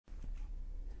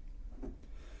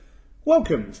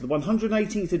Welcome to the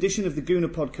 118th edition of the Gooner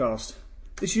podcast.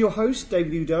 This is your host,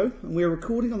 David Oudot, and we are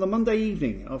recording on the Monday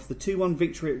evening after the 2-1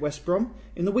 victory at West Brom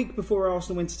in the week before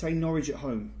Arsenal entertained Norwich at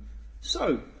home.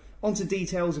 So, on to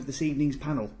details of this evening's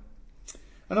panel.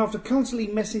 And after constantly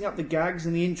messing up the gags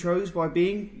and the intros by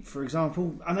being, for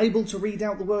example, unable to read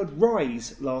out the word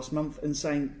rise last month and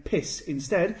saying piss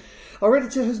instead, our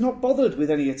editor has not bothered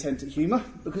with any attempt at humour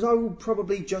because I will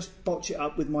probably just botch it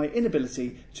up with my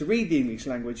inability to read the English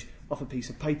language off a piece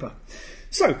of paper.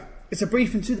 So, it's a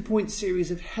brief and to the point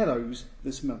series of hellos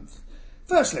this month.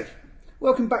 Firstly,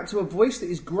 welcome back to a voice that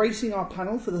is gracing our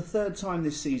panel for the third time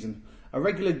this season. A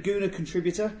regular Gooner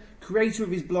contributor, creator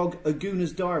of his blog A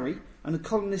Gooner's Diary, and a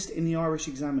columnist in the Irish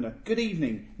Examiner. Good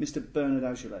evening, Mr. Bernard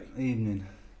Azulay. Evening.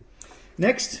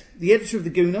 Next, the editor of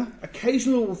the Gooner,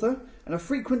 occasional author, and a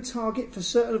frequent target for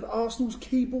certain of Arsenal's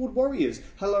keyboard warriors.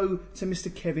 Hello to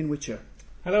Mr. Kevin Whitcher.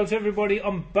 Hello to everybody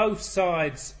on both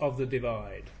sides of the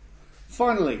divide.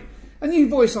 Finally, a new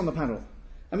voice on the panel,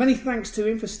 and many thanks to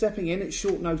him for stepping in at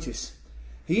short notice.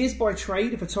 He is by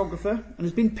trade a photographer and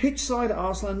has been pitch side at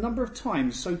Arsenal a number of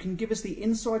times, so can give us the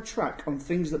inside track on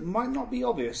things that might not be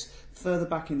obvious further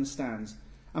back in the stands.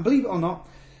 And believe it or not,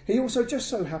 he also just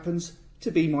so happens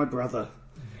to be my brother.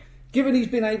 Given he's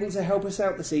been able to help us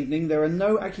out this evening, there are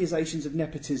no accusations of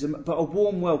nepotism, but a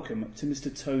warm welcome to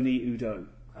Mr. Tony Oudot.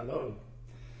 Hello.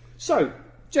 So,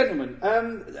 gentlemen,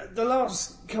 the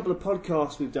last couple of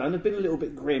podcasts we've done have been a little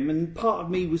bit grim, and part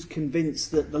of me was convinced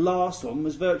that the last one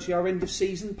was virtually our end of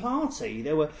season party.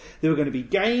 There were going to be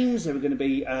games, there were going to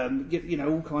be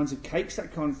all kinds of cakes,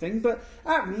 that kind of thing. But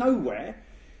out of nowhere,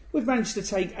 we've managed to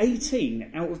take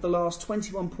 18 out of the last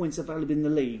 21 points available in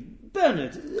the league.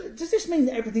 Bernard, does this mean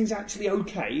that everything's actually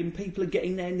okay and people are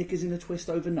getting their knickers in a twist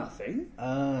over nothing?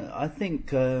 I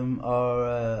think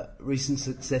our recent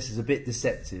success is a bit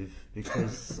deceptive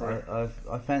because Right.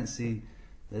 I fancy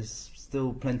there's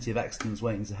still plenty of accidents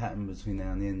waiting to happen between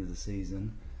now and the end of the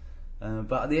season.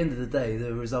 But at the end of the day,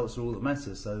 the results are all that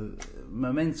matter. So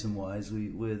momentum-wise,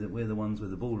 we're the ones with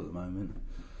the ball at the moment.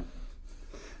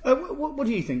 What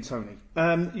do you think, Tony?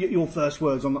 Your first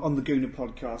words on the Gooner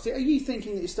podcast. Are you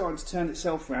thinking that it's starting to turn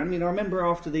itself around? I mean, I remember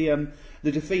after the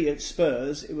defeat at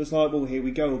Spurs, it was like, well, here we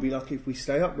go. We'll be lucky if we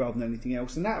stay up rather than anything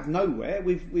else. And out of nowhere,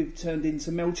 we've turned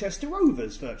into Melchester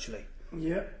Rovers virtually.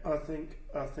 Yeah, I think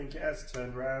it has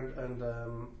turned round, and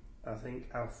I think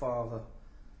our father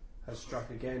has struck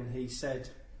again. He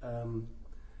said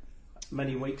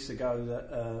many weeks ago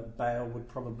that Bale would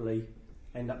probably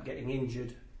end up getting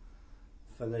injured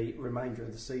for the remainder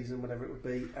of the season, whatever it would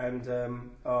be,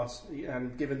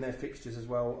 and given their fixtures as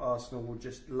well, Arsenal will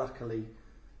just luckily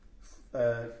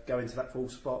go into that full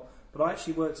spot. But I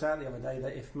actually worked out the other day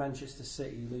that if Manchester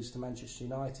City lose to Manchester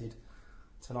United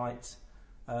tonight,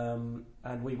 and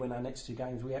we win our next two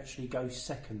games, we actually go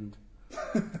second,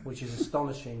 which is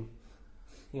astonishing.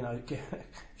 You know,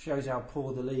 shows how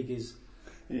poor the league is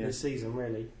this season,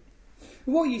 really.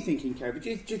 What are you thinking, Kev? Do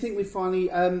you think we've finally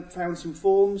found some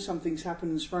form? Something's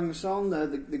happened and sprung us on?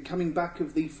 The coming back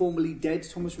of the formerly dead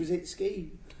Thomas Rosicky?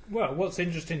 Well, what's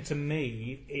interesting to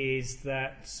me is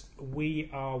that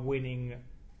we are winning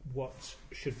what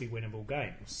should be winnable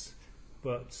games.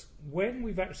 But when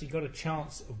we've actually got a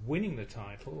chance of winning the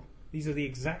title, these are the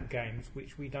exact games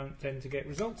which we don't tend to get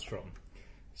results from.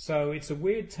 So it's a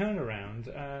weird turnaround,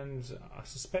 and I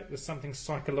suspect there's something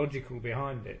psychological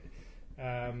behind it.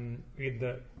 In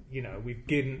that, you know,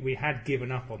 we had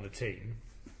given up on the team,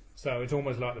 so it's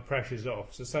almost like the pressure's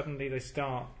off. So suddenly they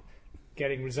start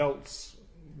getting results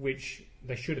which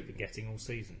they should have been getting all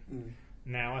season.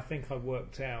 Now I think I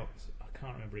worked out, I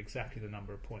can't remember exactly the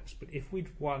number of points, but if we'd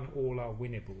won all our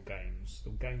winnable games, the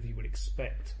games you would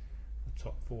expect the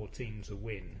top 4 teams to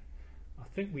win, I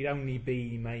think we'd only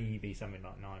be maybe something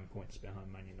like 9 points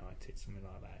behind Man United, something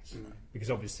like that.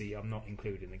 Because obviously I'm not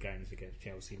including the games against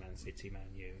Chelsea, Man City, Man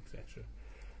U, etc.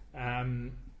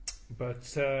 But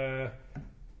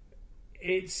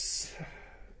it's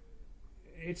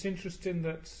interesting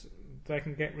that they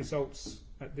can get results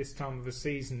at this time of the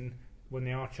season when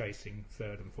they are chasing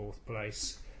 3rd and 4th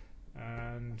place,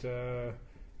 and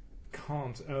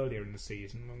can't earlier in the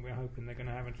season when we're hoping they're going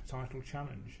to have a title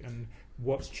challenge. And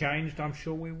what's changed, I'm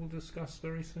sure we will discuss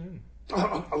very soon.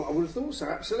 I would have thought so,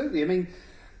 absolutely. I mean,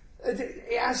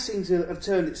 it has seemed to have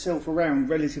turned itself around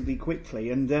relatively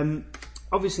quickly, and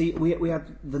obviously we had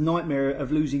the nightmare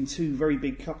of losing 2 very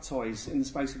big cup ties in the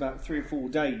space of about 3 or 4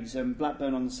 days.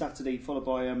 Blackburn on the Saturday, followed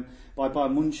by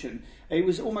Bayern München. It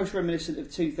was almost reminiscent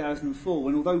of 2004,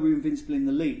 when although we were invincible in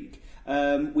the league,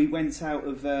 we went out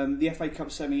of the FA Cup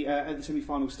at the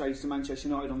semi-final stage to Manchester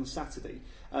United on the Saturday,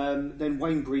 Then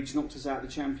Weybridge knocked us out of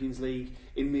the Champions League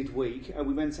in midweek.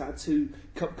 We went out 2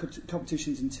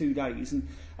 competitions in 2 days, and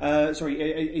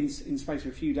in space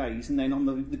of a few days. And then on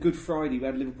the Good Friday, we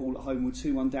had Liverpool at home with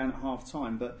 2-1 down at half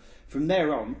time. But from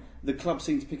there on, the club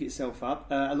seemed to pick itself up,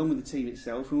 along with the team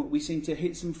itself, and we seemed to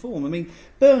hit some form. I mean,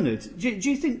 Bernard, do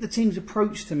you think the team's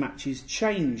approach to matches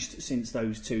changed since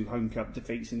those 2 home cup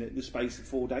defeats in the space of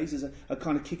 4 days as a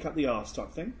kind of kick up the arse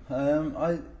type thing?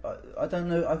 I don't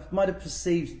know. I might have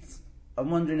perceived. I'm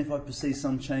wondering if I perceive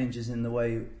some changes in the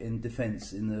way in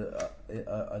defence.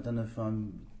 I don't know if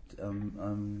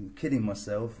I'm kidding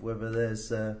myself. Whether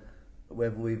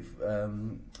we've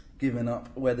given up,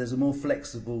 where there's a more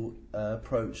flexible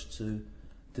approach to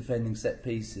defending set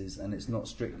pieces, and it's not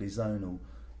strictly zonal.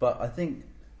 But I think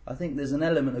there's an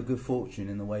element of good fortune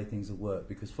in the way things have worked,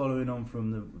 because following on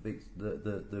from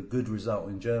the good result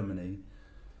in Germany,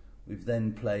 we've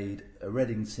then played a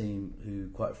Reading team who,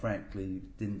 quite frankly,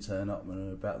 didn't turn up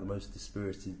and are about the most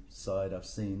dispirited side I've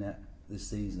seen this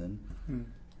season.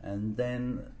 And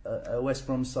then a West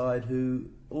Brom side who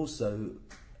also,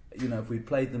 if we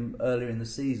played them earlier in the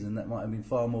season, that might have been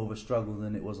far more of a struggle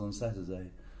than it was on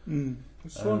Saturday.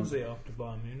 Swansea after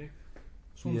Bayern Munich.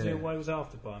 Swansea away was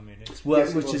after Bayern Munich. Well,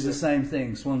 yes, which is the same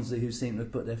thing. Swansea, who seem to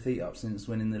have put their feet up since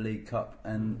winning the League Cup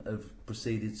and have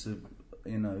proceeded to,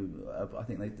 I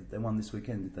think they won this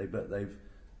weekend, did they? But they've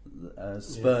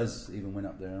Spurs even went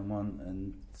up there and won.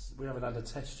 And we haven't had a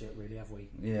test yet, really, have we?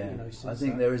 Yeah, I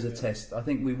think there is a test. I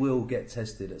think we will get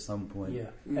tested at some point. Yeah,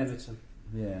 Everton.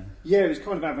 Yeah, it was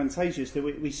kind of advantageous that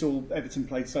we saw Everton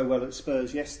played so well at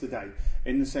Spurs yesterday,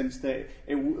 in the sense that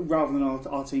rather than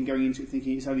our team going into it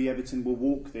thinking it's only Everton will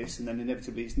walk this, and then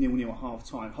inevitably it's 0-0 at half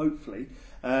time, hopefully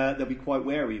they'll be quite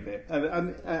wary of it,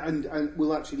 and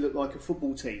will actually look like a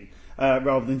football team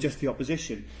rather than just the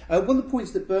opposition. One of the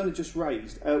points that Bernard just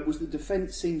raised was that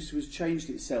defence seems to have changed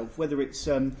itself, whether it's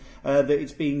that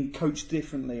it's being coached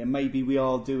differently, and maybe we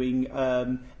are doing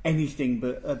anything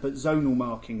but zonal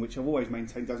marking, which I've always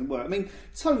maintained doesn't work. I mean,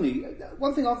 Tony,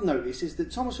 one thing I've noticed is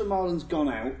that Thomas Vermaelen's gone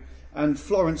out, and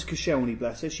Florence Koscielny,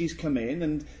 bless her, she's come in,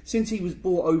 and since he was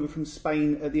brought over from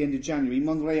Spain at the end of January,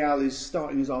 Monreal is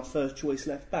starting as our first choice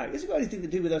left back. Has it got anything to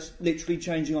do with us literally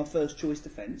changing our first choice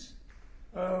defence?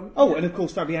 And of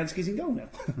course Fabianski's in goal now.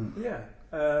 Yeah.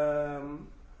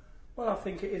 Well, I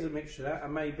think it is a mixture of that,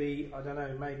 and maybe, I don't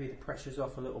know, maybe the pressure's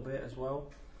off a little bit as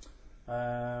well.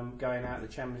 Going out of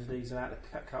the Champions Leagues and out of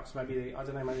the Cups, maybe they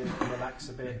can relax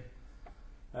a bit.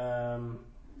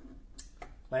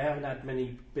 They haven't had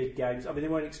many big games. I mean, they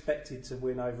weren't expected to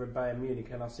win over Bayern Munich,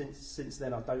 and since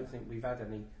then I don't think we've had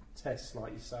any tests,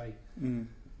 like you say.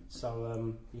 So,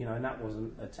 and that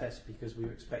wasn't a test because we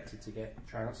were expected to get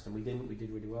trounced, and we didn't. We did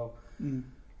really well.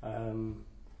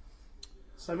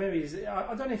 So maybe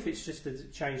I don't know if it's just a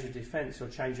change of defence or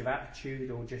change of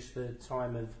attitude or just the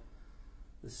time of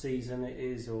the season it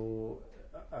is, or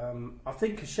I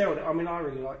think Koscielny. I mean, I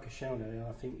really like Koscielny, and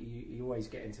I think you always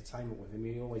get entertainment with him.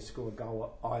 You always score a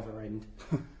goal at either end,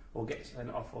 or get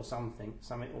sent off, or something.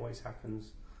 Something always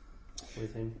happens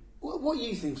with him. What are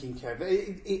you thinking, Kev?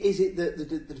 Is it that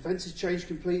the defence has changed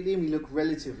completely, and we look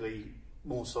relatively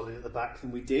more solid at the back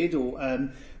than we did, or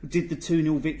did the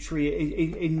 2-0 victory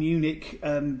in Munich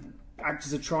act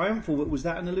as a triumph, or was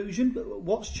that an illusion? But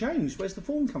what's changed? Where's the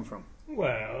form come from?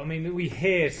 Well, I mean, we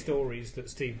hear stories that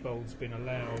Steve Bould's been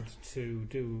allowed to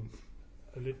do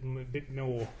a little bit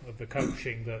more of the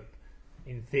coaching that,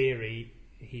 in theory,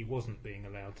 he wasn't being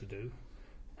allowed to do.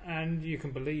 And you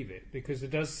can believe it, because there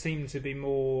does seem to be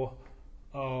more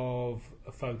of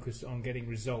a focus on getting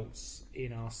results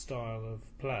in our style of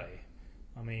play.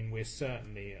 I mean, we're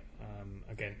certainly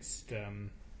against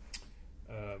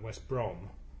West Brom.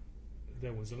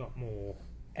 There was a lot more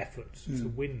effort to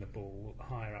win the ball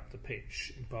higher up the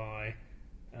pitch by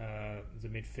the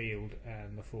midfield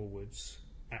and the forwards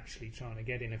actually trying to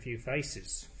get in a few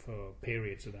faces for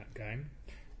periods of that game.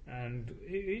 And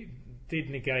it did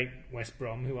negate West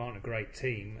Brom, who aren't a great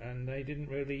team, and they didn't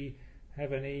really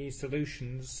have any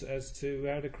solutions as to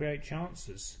how to create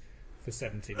chances for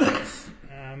 70 minutes.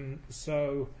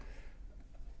 So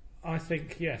I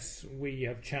think, yes, we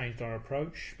have changed our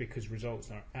approach because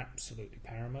results are absolutely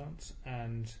paramount,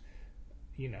 and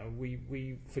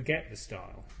we forget the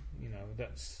style.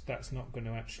 That's not going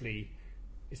to actually.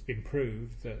 It's been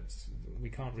proved that we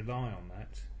can't rely on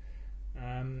that.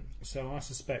 So I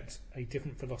suspect a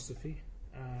different philosophy,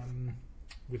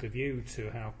 with a view to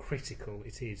how critical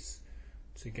it is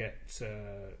to get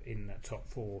in that top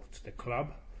 4 to the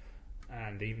club,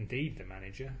 and indeed the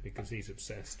manager, because he's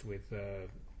obsessed with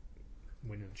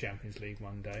winning the Champions League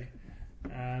one day.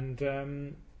 And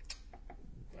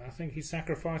I think he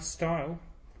sacrificed style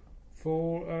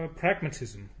for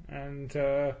pragmatism. And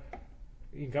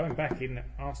going back in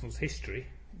Arsenal's history,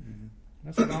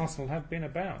 that's what Arsenal have been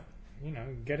about.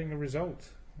 Getting a result,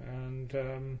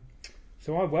 and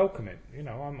so I welcome it.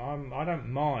 I don't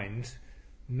mind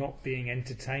not being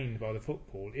entertained by the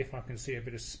football if I can see a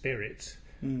bit of spirit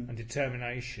and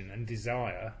determination and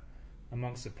desire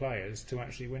amongst the players to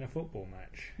actually win a football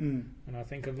match. And I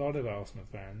think a lot of Arsenal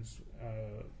fans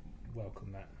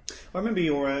welcome that. I remember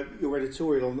your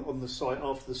editorial on the site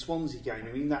after the Swansea game.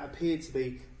 I mean, that appeared to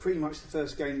be pretty much the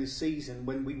first game this season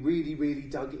when we really, really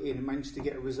dug it in and managed to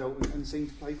get a result and seemed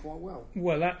to play quite well.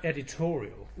 Well, that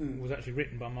editorial was actually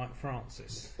written by Mike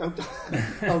Francis.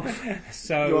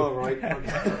 So you are right.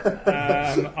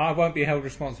 I won't be held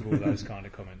responsible for those kind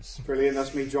of comments. Brilliant.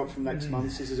 That's me dropped from next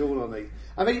month. This is all I need.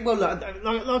 I mean, well,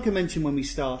 like I mentioned when we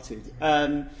started,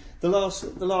 the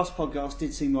last podcast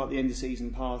did seem like the end of season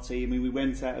party. I mean, we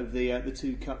went out of the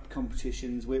two cup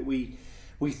competitions. We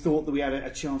thought that we had a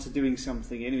chance of doing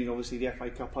something in. I mean, obviously the FA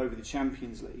Cup over the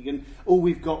Champions League, and all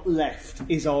we've got left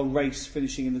is our race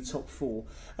finishing in the top four.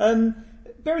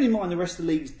 Bearing in mind the rest of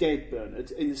the league's dead,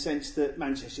 Bernard, in the sense that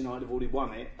Manchester United have already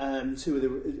won it. Two of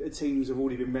the teams have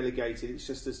already been relegated. It's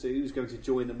just as to who's going to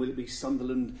join them. Will it be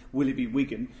Sunderland? Will it be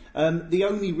Wigan? The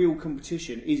only real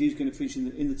competition is who's going to finish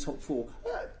in the top four.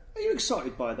 Are you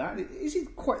excited by that? Is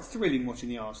it quite thrilling watching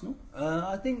the Arsenal?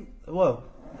 I think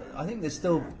there's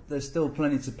still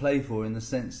plenty to play for in the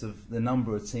sense of the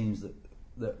number of teams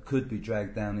that could be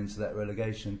dragged down into that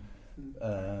relegation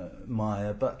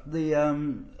mire. But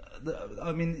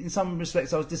I mean, in some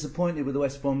respects, I was disappointed with the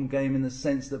West Brom game in the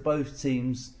sense that both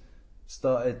teams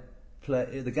started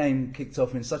the game kicked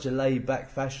off in such a laid-back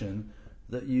fashion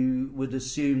that you would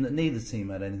assume that neither team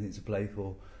had anything to play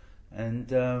for, and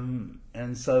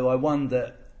so I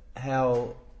wonder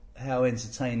how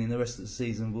entertaining the rest of the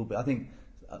season will be. I think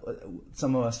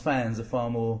some of us fans are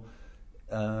far more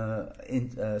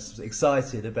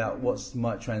excited about what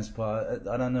might transpire.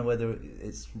 I don't know whether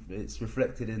it's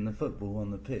reflected in the football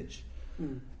on the pitch,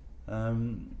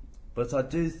 but I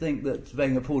do think that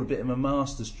Wenger pulled a bit of a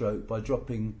masterstroke by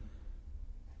dropping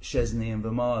Szczesny and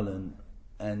Vermaelen,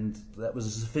 and that was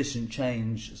a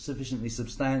sufficiently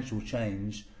substantial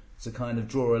change to kind of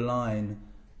draw a line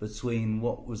between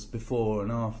what was before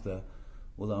and after.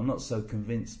 Although I'm not so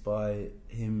convinced by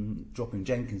him dropping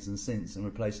Jenkinson since and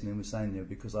replacing him with Sagna,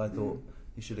 because I thought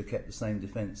he should have kept the same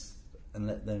defence and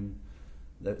let them,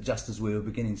 just as we were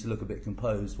beginning to look a bit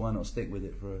composed, why not stick with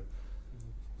it for a...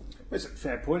 That's a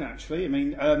fair point, actually. I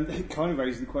mean, it kind of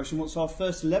raises the question, what's our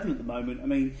first 11 at the moment? I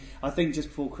mean, I think just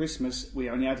before Christmas we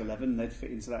only had 11 and they'd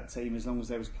fit into that team as long as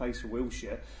there was place for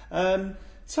Wilshere.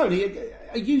 Tony,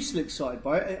 are you still excited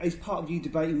by it? Is part of you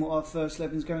debating what our first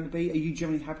 11 is going to be? Are you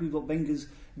generally happy with what Wenger's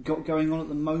got going on at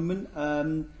the moment?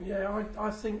 Yeah,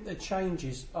 I think the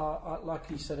changes are, like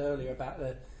you said earlier, about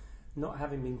the not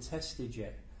having been tested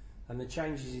yet. And the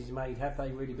changes he's made, have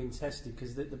they really been tested?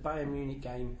 Because the Bayern Munich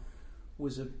game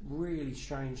was a really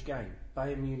strange game.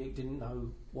 Bayern Munich didn't know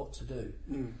what to do.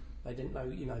 They didn't know,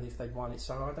 if they'd won it.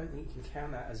 So I don't think you can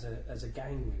count that as a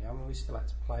game, really. I mean, we still had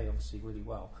to play, obviously, really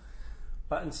well.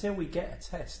 But until we get a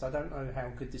test, I don't know how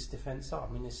good this defence are.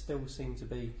 I mean, they still seem to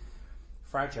be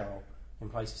fragile in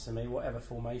places to me, whatever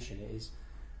formation it is.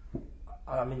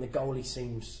 I mean, the goalie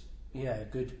seems,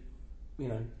 good,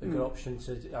 a good option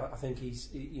to. I think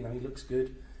he looks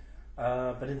good.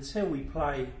 But until we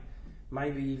play,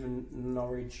 maybe even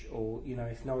Norwich, or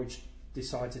if Norwich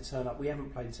decide to turn up, we haven't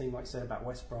played a team like I said about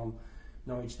West Brom,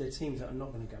 Norwich. They're teams that are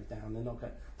not going to go down.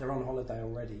 They're on holiday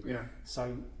already. Yeah.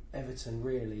 So Everton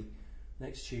really.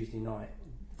 Next Tuesday night,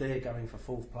 they're going for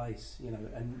fourth place, and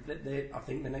I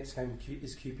think the next game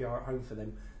is QPR at home for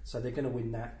them, so they're going to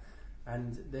win that,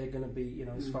 and they're going to be,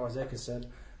 as far as they're concerned,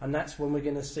 and that's when we're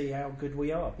going to see how good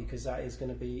we are, because that is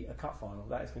going to be a cup final.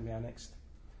 That is going to be our next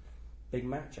big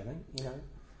match, I think.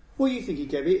 What do you think,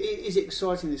 Kev? Is it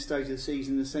exciting this stage of the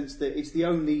season in the sense that it's the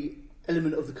only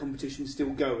element of the competition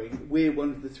still going? We're one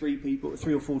of the three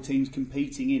or four teams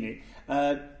competing in it.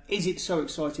 Is it so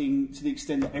exciting to the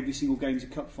extent that every single game is a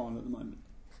cup final at the moment?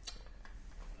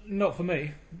 Not for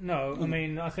me, no. I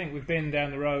mean, I think we've been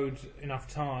down the road enough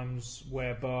times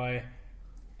whereby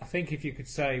I think if you could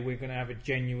say we're going to have a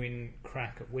genuine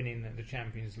crack at winning the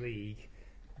Champions League,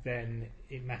 then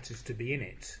it matters to be in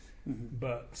it.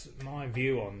 But my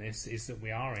view on this is that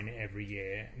we are in it every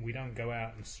year. We don't go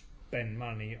out and spend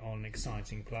money on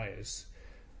exciting players.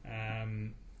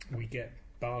 We get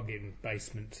bargain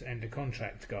basement end of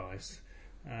contract guys.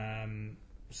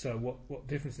 So what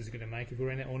difference is it going to make if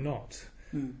we're in it or not?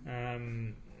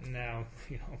 Now,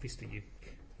 obviously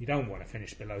you don't want to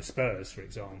finish below Spurs, for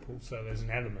example, so there's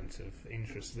an element of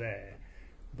interest there.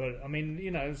 But, I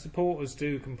mean, supporters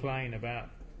do complain about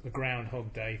the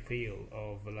Groundhog Day feel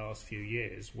of the last few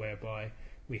years, whereby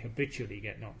we habitually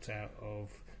get knocked out of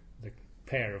the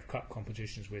pair of cup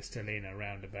competitions we're still in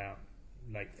around about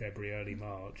late February, early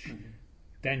March,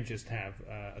 then just have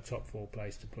a top 4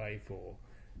 place to play for.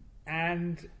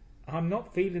 And I'm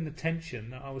not feeling the tension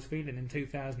that I was feeling in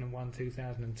 2001,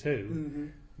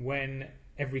 2002, when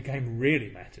every game really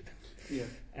mattered. Yeah.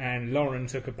 And Lauren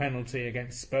took a penalty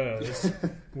against Spurs,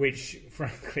 which,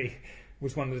 frankly,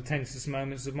 was one of the tensest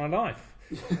moments of my life.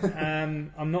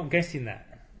 I'm not getting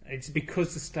that. It's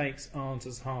because the stakes aren't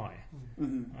as high.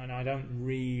 And I don't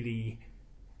really...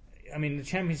 I mean, the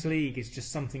Champions League is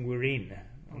just something we're in,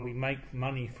 and we make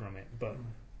money from it, but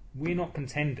we're not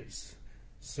contenders.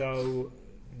 So,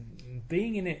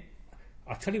 being in it...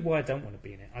 I'll tell you why I don't want to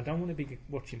be in it. I don't want to be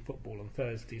watching football on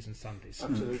Thursdays and Sundays.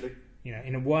 Absolutely.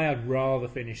 In a way, I'd rather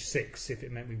finish 6th if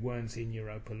it meant we weren't in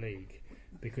Europa League,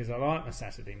 because I like my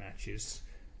Saturday matches.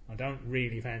 I don't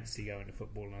really fancy going to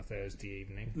football on a Thursday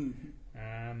evening.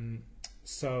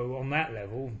 So on that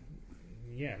level,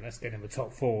 let's get in the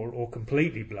top 4 or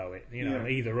completely blow it.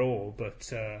 Either or.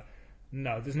 But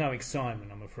no, there's no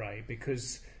excitement, I'm afraid,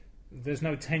 because there's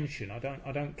no tension. I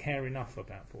don't care enough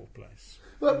about 4th place.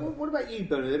 Well, what about you,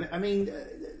 Bernard? I mean,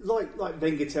 like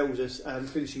Wenger tells us,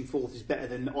 finishing 4th is better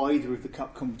than either of the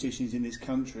cup competitions in this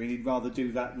country, and he'd rather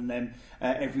do that than them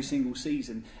every single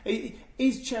season.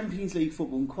 Is Champions League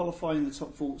football and qualifying in the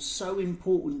top 4 so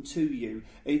important to you?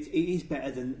 It is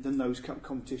better than those cup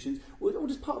competitions, or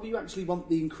does part of you actually want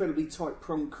the incredibly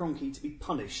tight-pronged Kroenke to be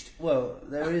punished? Well,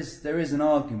 there is an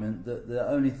argument that the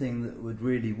only thing that would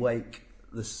really wake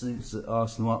the suits at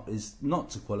Arsenal up is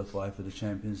not to qualify for the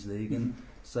Champions League, and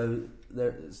so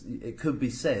it could be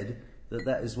said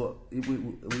that is what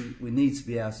we need to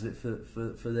be out of it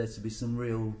for there to be some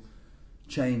real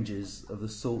changes of the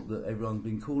sort that everyone's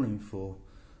been calling for.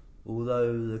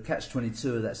 Although the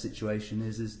catch-22 of that situation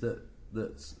is that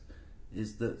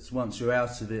once you're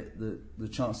out of it, the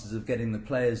chances of getting the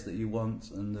players that you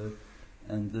want and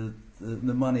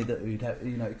the money that we'd have,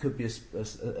 it could be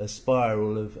a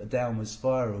spiral of a downward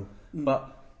spiral.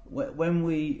 But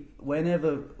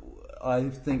whenever I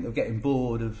think of getting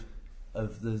bored of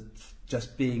the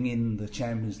just being in the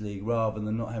Champions League rather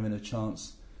than not having a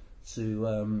chance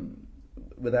to,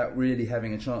 without really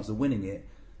having a chance of winning it,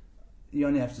 you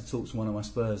only have to talk to one of my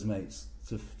Spurs mates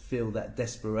to feel that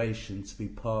desperation to be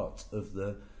part of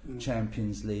the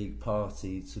Champions League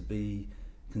party, to be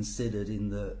considered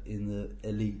in the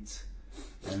elite,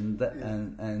 and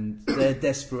their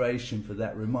desperation for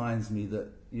that reminds me that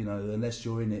unless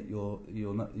you're in it,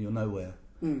 you're nowhere.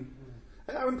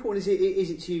 How important is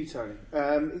it to you, Tony?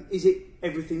 Is it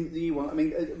everything that you want? I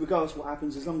mean, regardless of what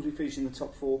happens, as long as we finish in the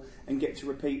top 4 and get to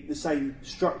repeat the same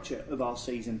structure of our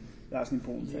season, that's an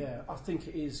important thing. Yeah, I think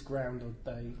it is Groundhog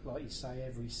Day, like you say.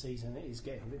 Every season it is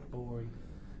getting a bit boring,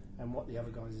 and what the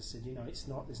other guys have said, it's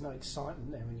not. There's no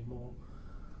excitement there anymore.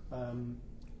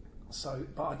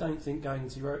 But I don't think going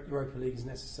to Europa League is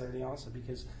necessarily the answer,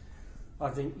 because I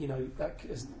think that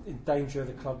is in danger of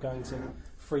the club going to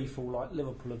free fall like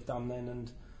Liverpool have done then,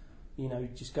 and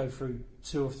just go through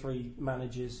 2 or 3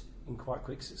 managers in quite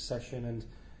quick succession, and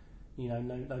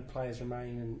no players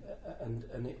remain, and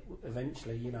it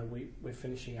eventually we're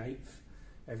finishing 8th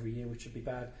every year, which would be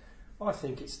bad. I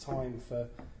think it's time for,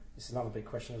 this is another big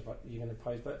question you're going to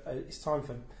pose, but it's time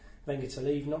for Wenger to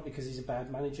leave, not because he's a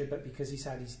bad manager, but because he's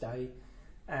had his day.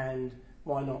 And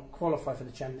why not qualify for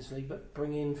the Champions League, but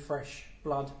bring in fresh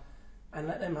blood and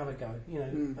let them have a go,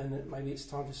 and maybe it's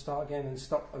time to start again and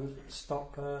stop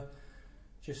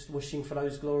just wishing for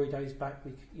those glory days back,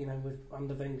 with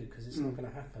under Wenger, because it's not going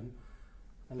to happen.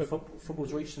 And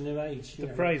football's reached a new age. The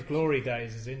phrase "glory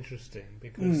days" is interesting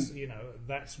because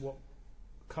that's what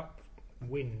cup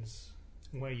wins,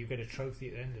 where you get a trophy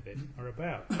at the end of it, are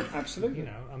about. Absolutely.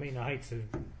 I mean, I hate to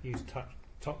use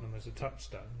Tottenham as a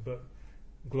touchstone, but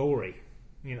glory,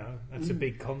 that's a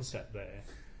big concept there.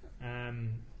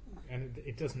 And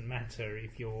it doesn't matter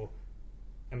if you're...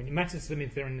 I mean, it matters to them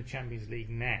if they're in the Champions League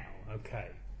now, okay,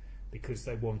 because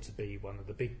they want to be one of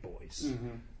the big boys.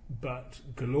 But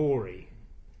glory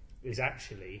is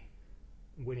actually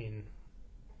winning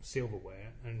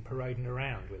silverware and parading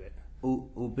around with it.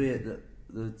 Albeit that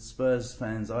the Spurs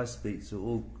fans I speak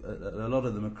to, a lot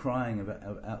of them are crying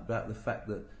about the fact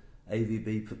that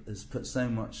AVB has put so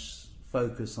much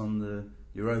focus on the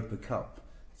Europa Cup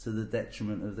to the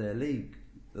detriment of their league,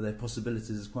 their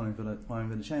possibilities of qualifying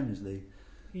for the Champions League.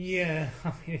 Yeah,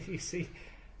 I mean, you see,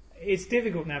 it's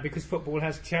difficult now because football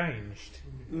has changed.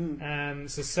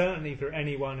 So certainly for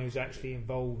anyone who's actually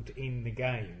involved in the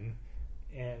game,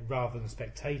 rather than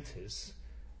spectators,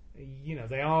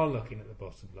 they are looking at the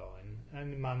bottom line,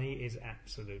 and money is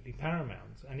absolutely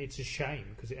paramount. And it's a shame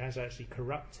because it has actually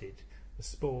corrupted the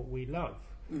sport we love.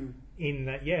 In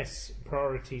that, yes,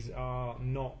 priorities are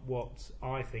not what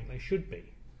I think they should be.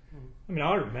 I mean,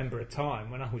 I remember a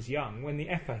time when I was young when the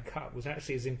FA Cup was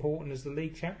actually as important as the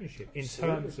League Championship in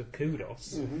terms of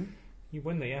kudos. You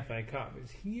win the FA Cup,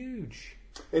 it's huge.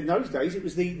 In those days, it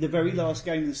was the very last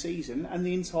game of the season, and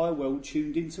the entire world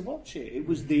tuned in to watch it. It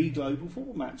was the global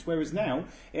football match. Whereas now,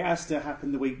 it has to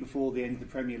happen the week before the end of the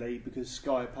Premier League because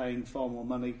Sky are paying far more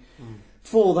money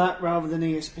for that rather than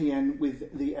ESPN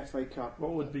with the FA Cup.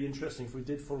 What would be interesting if we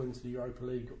did fall into the Europa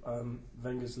League,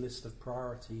 Wenger's list of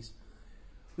priorities,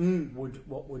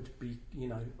 would be,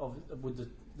 would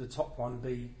the top one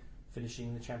be finishing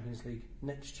in the Champions League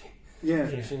next year? Yeah,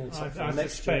 finishing in the top I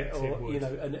next year, or would.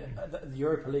 The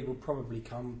Europa League will probably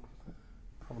come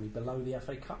below the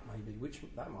FA Cup, maybe, which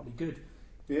that might be good.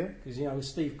 Yeah, because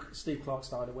Steve Clarke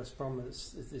started at West Brom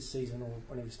this season, or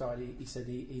whenever he started, he said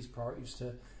his priority was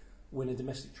to win a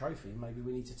domestic trophy. Maybe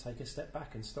we need to take a step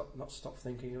back and not stop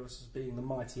thinking of us as being the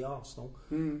mighty Arsenal.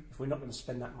 If we're not going to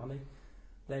spend that money,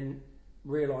 then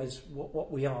realise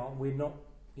what we are. We're not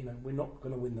going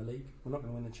to win the league. We're not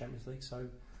going to win the Champions League. So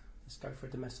let's go for a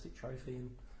domestic trophy and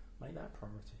make that a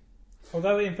priority.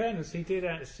 Although, in fairness, he did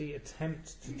actually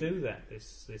attempt to do that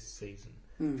this season.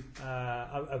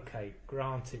 Okay,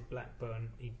 granted, Blackburn,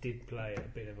 he did play a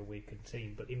bit of a weaker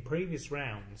team, but in previous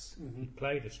rounds, he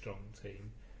played a strong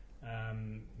team.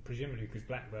 Presumably because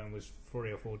Blackburn was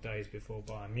 3 or 4 days before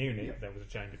Bayern Munich, there was a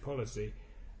change of policy.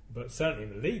 But certainly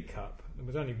in the League Cup, there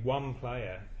was only one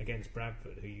player against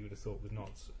Bradford who you would have thought was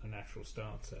not a natural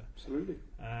starter. Absolutely.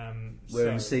 Where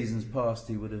in seasons past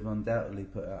he would have undoubtedly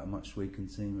put out a much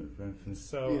weakened team at Brentford.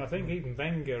 So I think even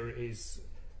Wenger is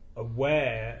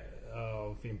aware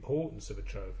of the importance of a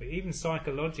trophy, even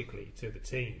psychologically, to the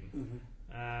team.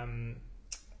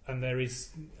 And there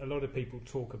is a lot of people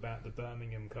talk about the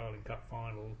Birmingham Carling Cup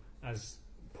final as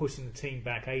pushing the team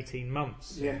back 18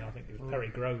 months. Yeah. And I think it was Perry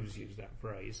Groves used that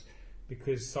phrase,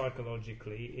 because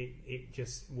psychologically it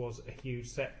just was a huge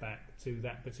setback to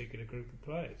that particular group of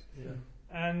players. Yeah.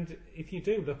 And if you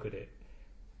do look at it,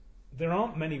 there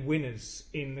aren't many winners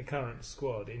in the current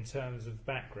squad in terms of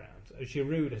background.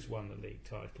 Giroud has won the league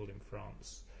title in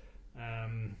France.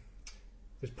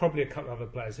 There's probably a couple of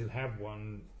other players who have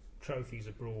won trophies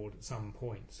abroad at some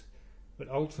point. But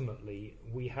ultimately,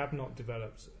 we have not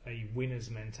developed a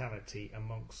winner's mentality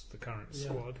amongst the current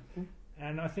squad.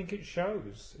 And I think it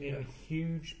shows in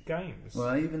huge games.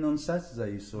 Well, even on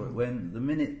Saturday you saw it. When the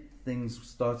minute things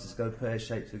started to go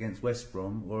pear-shaped against West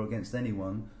Brom or against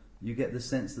anyone, you get the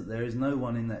sense that there is no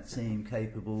one in that team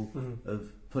capable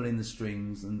of pulling the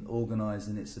strings and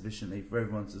organising it sufficiently for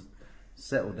everyone to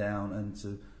settle down and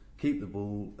to keep the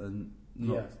ball and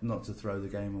not to throw the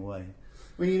game away.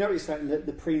 When you notice that in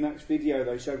the pre-match video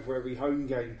they showed for every home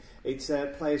game, it's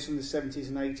players from the 70s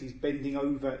and 80s bending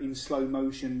over in slow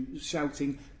motion,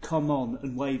 shouting "Come on"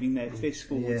 and waving their fists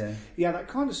forwards. Yeah, that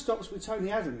kind of stops with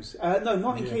Tony Adams.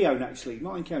 Martin Keown, actually.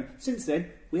 Martin Keown. Since then,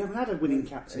 we haven't had a winning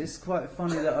captain. It's quite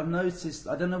funny that I've noticed,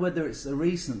 I don't know whether it's a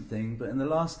recent thing, but in the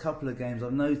last couple of games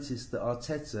I've noticed that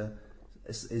Arteta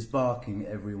is barking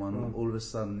at everyone all of a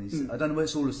sudden. I don't know whether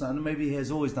it's all of a sudden, maybe he has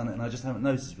always done it and I just haven't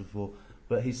noticed before,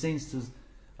 but he seems to...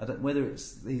 I don't whether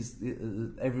it's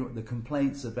the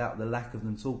complaints about the lack of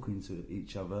them talking to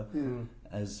each other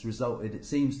has resulted. It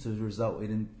seems to have resulted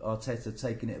in Arteta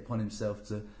taking it upon himself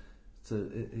to.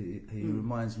 He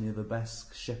reminds me of a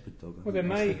Basque shepherd dog. Well, there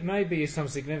may be some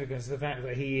significance to the fact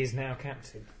that he is now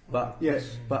captain. But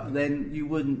but then you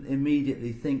wouldn't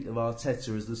immediately think of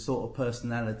Arteta as the sort of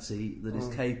personality that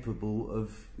is capable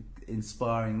of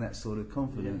inspiring that sort of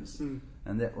confidence.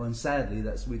 And that, when sadly,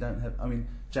 we don't have. I mean,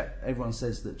 everyone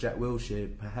says that Jack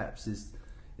Wilshere perhaps is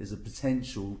a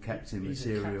potential captain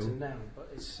material. He's a captain now, but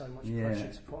it's so much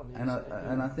pressure to put on him.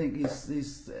 And I think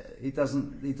he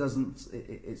doesn't.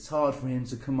 It's hard for him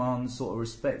to command sort of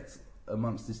respect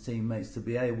amongst his teammates to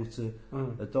be able to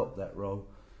adopt that role.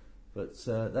 But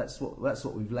that's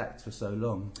what we've lacked for so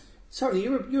long. Tony,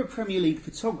 you're a Premier League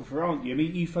photographer, aren't you? I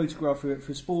mean, you photograph for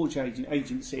a sports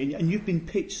agency, and you've been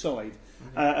pitch side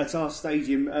at our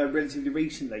stadium relatively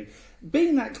recently.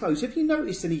 Being that close, have you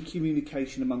noticed any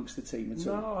communication amongst the team at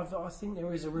all? No, I think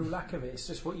there is a real lack of it. It's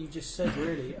just what you just said,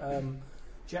 really.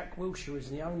 Jack Wilshere is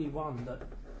the only one that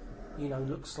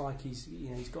looks like he's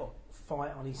got a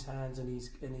fight on his hands, and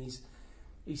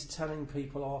he's telling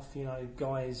people off.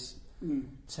 Guys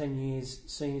 10 years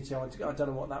senior team. I don't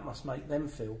know what that must make them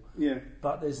feel. Yeah.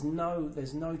 But there's no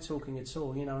talking at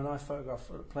all. You know, and I photographed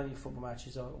plenty of football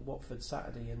matches at Watford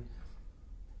Saturday, and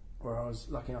where I was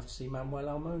lucky enough to see Manuel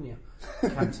Almunia,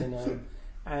 captain,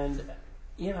 and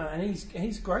you know, and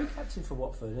he's a great captain for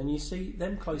Watford. And you see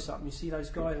them close up, and you see those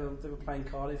guys that were playing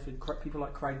Cardiff, and people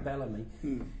like Craig Bellamy.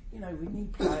 You know,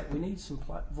 we need some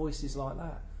voices like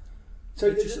that. So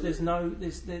there's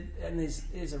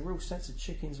a real sense of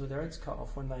chickens with their heads cut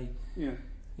off when they, you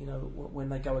know, when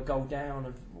they go a goal down.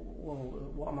 Of, well,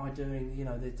 what am I doing? You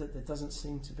know, there doesn't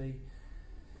seem to be.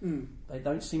 They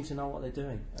don't seem to know what they're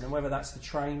doing, and whether that's the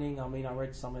training. I mean, I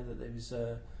read somewhere that it was.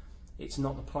 It's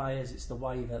not the players; it's the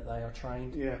way that they are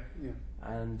trained. Yeah.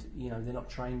 And you know, they're not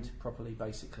trained properly,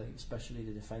 basically, especially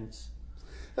the defence.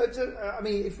 I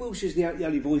mean, if Wilshere's the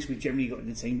only voice we've generally got in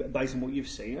the team, but based on what you've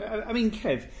seen, I mean,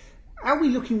 Kev, how are we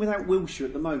looking without Wilshere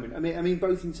at the moment? I mean,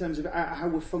 both in terms of how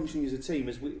we're functioning as a team,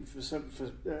 as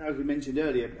we mentioned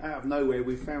earlier, out of nowhere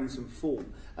we've found some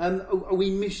form. Are we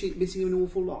missing an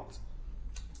awful lot?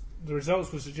 The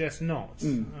results would suggest not.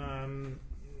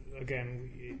 Again,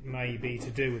 it may be to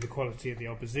do with the quality of the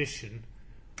opposition,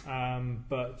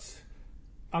 but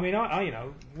I mean, I you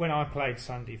know, when I played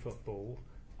Sunday football,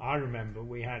 I remember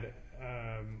we had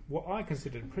what I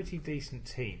considered a pretty decent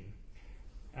team,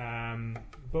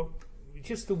 but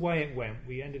just the way it went,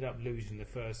 we ended up losing the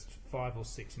first 5 or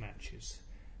 6 matches,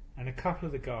 and a couple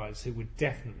of the guys who were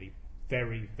definitely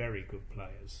very, very good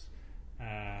players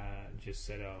just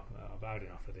said, "Oh, I've had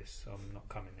enough of this. I'm not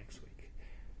coming next week,"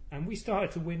 and we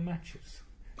started to win matches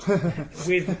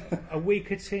with a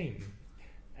weaker team,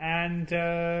 and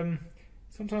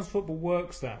sometimes football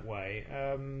works that way.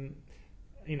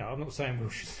 You know, I'm not saying we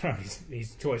should throw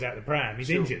his toys out the pram. He's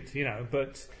injured, you know,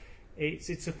 but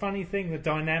it's a funny thing. The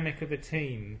dynamic of a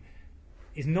team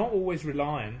is not always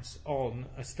reliant on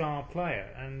a star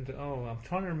player. And I'm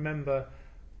trying to remember.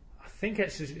 I think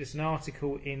it's an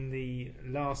article in the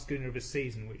last Gooner of a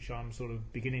season, which I'm sort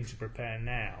of beginning to prepare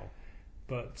now.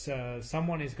 But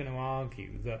someone is going to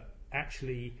argue that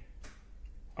actually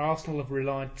Arsenal have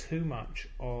relied too much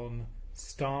on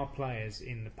star players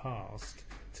in the past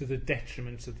to the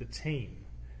detriment of the team,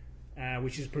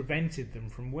 which has prevented them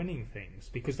from winning things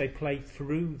because they play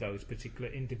through those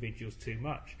particular individuals too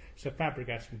much. So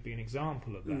Fabregas would be an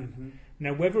example of that.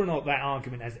 Now, whether or not that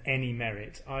argument has any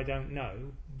merit, I don't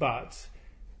know, but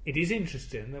it is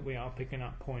interesting that we are picking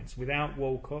up points without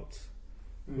Walcott,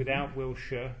 without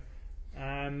Wilshere.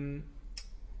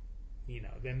 You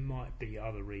know, there might be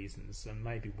other reasons, and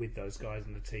maybe with those guys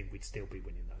in the team we'd still be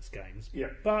winning those games. Yeah.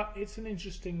 But it's an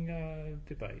interesting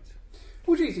debate.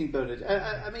 What do you think, Bernard?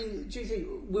 I mean, do you think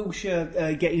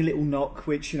Wilshere getting a little knock,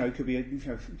 which, you know, could be,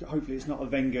 hopefully it's not a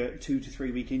Wenger 2 to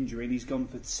 3 week injury and he's gone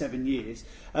for 7 years.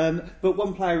 But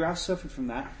one player who has suffered from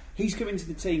that, he's come into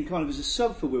the team kind of as a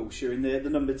sub for Wilshere in the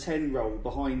number 10 role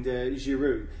behind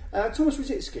Giroud. Thomas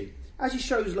Rosicky. As he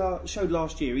showed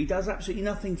last year, he does absolutely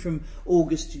nothing from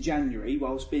August to January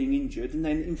whilst being injured, and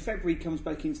then in February comes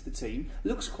back into the team,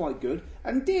 looks quite good,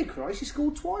 and dear Christ, he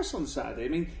scored twice on Saturday. I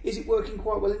mean, is it working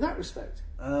quite well in that respect?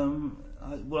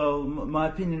 Well, my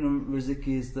opinion on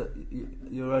Rosicky is that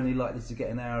you're only likely to get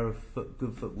an hour of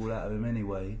good football out of him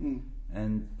anyway,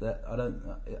 and that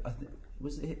I think.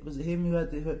 Was it him who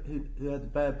had the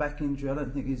bad back injury? I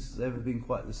don't think he's ever been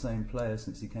quite the same player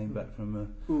since he came back from a...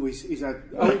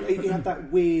 he had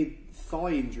that weird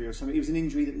thigh injury or something. It was an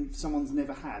injury that someone's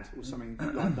never had or something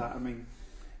like that. I mean,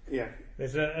 yeah.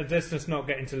 Let's just not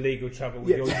get into legal trouble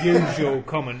with your usual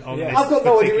comment on this. I've got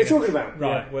no idea what you're talking about.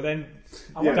 Right, well then,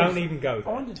 don't even go there.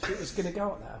 I wondered if it was going to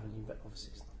go at that avenue, but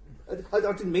obviously it's not. I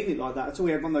didn't mean it like that at all.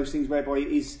 We had one of those things whereby it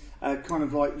is kind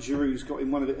of like Giroud's got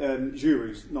in one of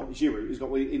Giroud has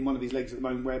got in one of his legs at the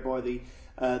moment, whereby the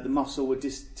muscle would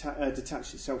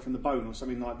detach itself from the bone or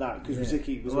something like that. Because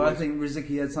Rosicky was. Well, I think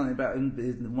Rosicky had something about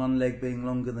one leg being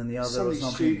longer than the other, something or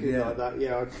something stupid like that.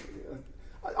 Yeah,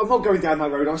 I'm not going down that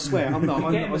road. I swear, I'm not.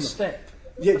 I'm a step.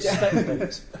 Yeah.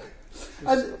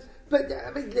 But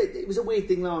I mean, it was a weird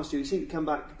thing last year. He seemed to come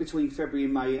back between February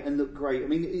and May and look great. I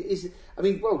mean,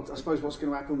 I suppose what's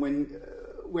going to happen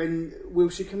when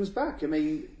Wilshere comes back? I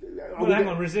mean, hang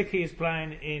on. Rosicky is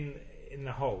playing in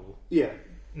the hole. Yeah.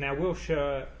 Now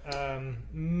Wilshere,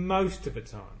 most of the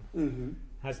time,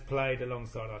 has played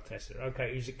alongside Arteta.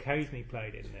 Okay, he's occasionally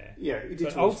played in there. Yeah, he did.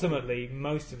 But ultimately,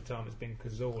 most of the time, it's been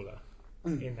Cazorla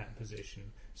in that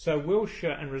position. So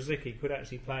Wilshere and Rosicky could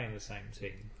actually play in the same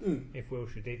team if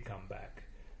Wilshere did come back,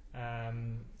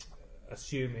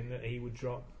 assuming that he would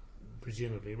drop,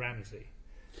 presumably, Ramsey.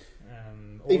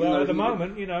 Although at the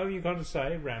moment, you've got to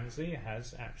say Ramsey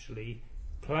has actually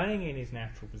playing in his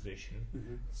natural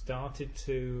position, started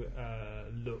to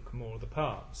look more of the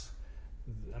parts.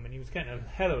 I mean, he was getting a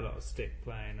hell of a lot of stick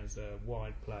playing as a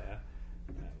wide player.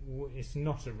 It's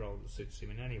not a role that suits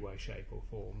him in any way, shape or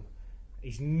form.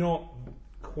 He's not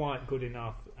quite good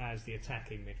enough as the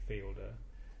attacking midfielder.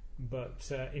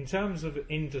 But in terms of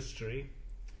industry,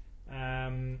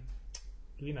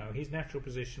 his natural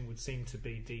position would seem to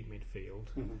be deep midfield.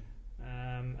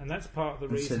 And that's part of the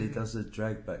reason. Until he does a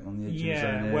drag back on the edge of his own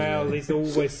Yeah, area. well, there's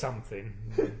always something.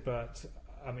 But,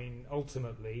 I mean,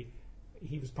 ultimately,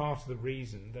 he was part of the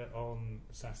reason that on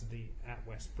Saturday at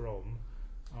West Brom,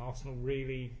 Arsenal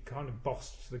really kind of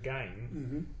bossed the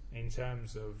game in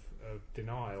terms of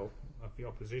denial of the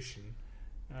opposition,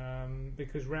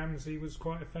 because Ramsey was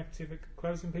quite effective at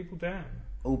closing people down.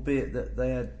 Albeit that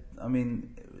they had, I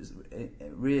mean,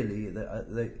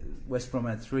 West Brom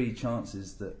had 3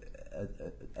 chances that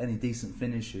any decent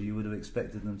finisher you would have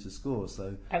expected them to score.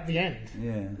 So at the end,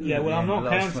 yeah. Well, I'm not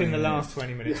counting the last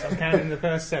 20 20 minutes. I'm counting the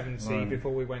first 70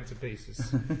 before we went to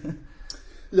pieces.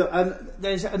 Look,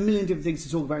 there's a million different things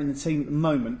to talk about in the team at the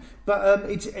moment, but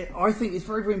I think it's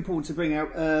very, very important to bring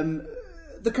out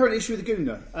the current issue of the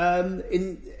Gooner,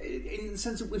 in the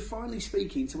sense that we're finally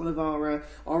speaking to one of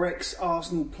our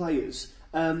ex-Arsenal players,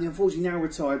 unfortunately now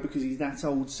retired because he's that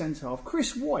old centre-half,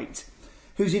 Chris White,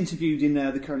 who's interviewed in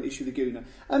the current issue of the Gooner.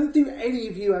 Do any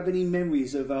of you have any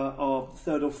memories of our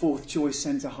third or fourth choice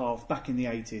centre-half back in the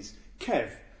 80s?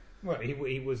 Kev? Well,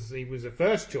 he was a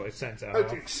first choice centre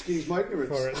half. Excuse my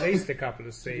ignorance. For at least a couple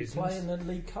of Did he seasons. play in the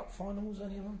League Cup finals,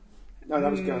 any of them? No,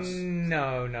 that was Gus.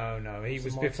 No. He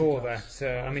was before Gus.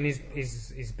 that. I mean,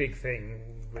 his big thing,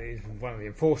 one of the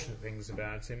unfortunate things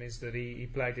about him is that he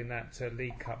played in that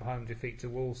League Cup home defeat to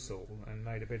Walsall and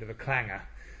made a bit of a clanger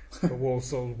for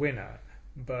Walsall's winner.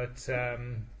 But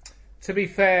to be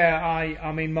fair,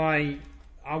 I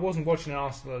wasn't watching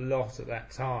Arsenal a lot at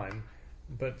that time,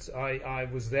 but I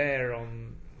was there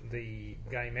on the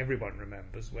game everyone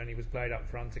remembers when he was played up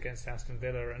front against Aston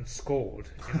Villa and scored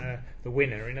the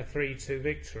winner in a 3-2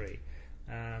 victory.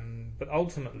 But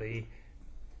ultimately,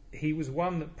 he was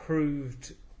one that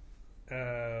proved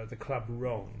the club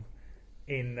wrong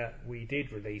in that we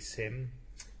did release him,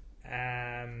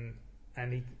 and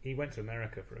he went to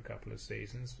America for a couple of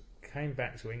seasons, came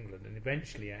back to England, and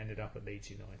eventually ended up at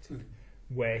Leeds United,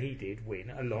 where he did win,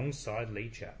 alongside Lee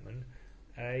Chapman,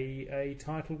 a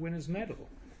title winners' medal.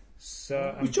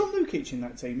 So was John Lukic in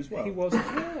that team as well? He was as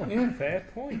well. Yeah. Fair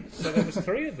point. So there was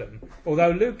 3 of them.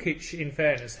 Although Lukic, in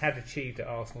fairness, had achieved at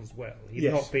Arsenal as well.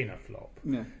 He'd not been a flop.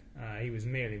 No. He was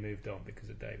merely moved on because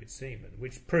of David Seaman,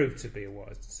 which proved to be a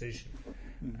wise decision.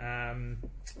 In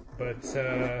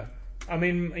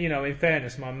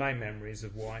fairness, my main memories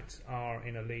of White are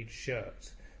in a Leeds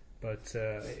shirt. But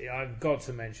I've got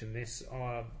to mention this.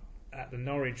 At the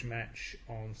Norwich match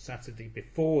on Saturday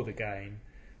before the game,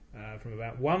 from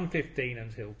about 1:15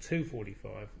 until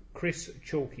 2:45, Chris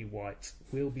Chalky White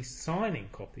will be signing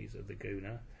copies of the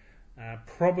Gooner,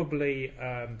 probably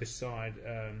beside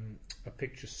a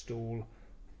picture stall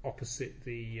opposite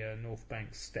the North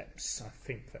Bank steps. I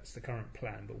think that's the current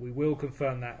plan, but we will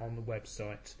confirm that on the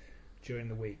website during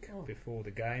the week before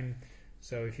the game.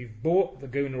 So if you've bought the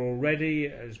Gooner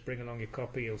already, bring along your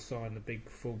copy. You'll sign the big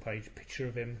full-page picture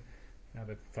of him, have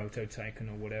a photo taken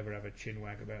or whatever, have a chin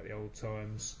wag about the old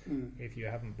times. If you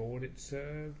haven't bought it,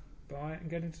 buy it and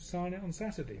get him to sign it on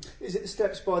Saturday. Is it the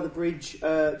steps by the bridge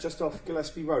just off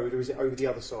Gillespie Road, or is it over the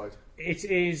other side? It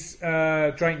is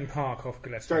Drayton Park off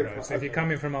Gillespie Drayton Road. Park, So if you're okay.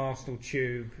 coming from Arsenal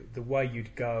Tube, the way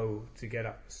you'd go to get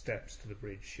up the steps to the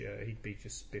bridge, he'd be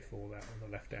just before that on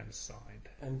the left-hand side.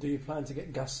 And do you plan to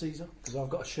get Gus Caesar? Because I've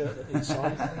got a shirt that needs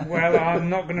signed. Well, I'm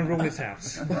not going to rule it out.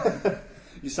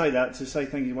 You say that to say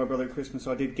thank you to my brother at Christmas.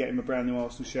 I did get him a brand new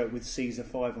Arsenal shirt with Caesar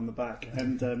 5 on the back,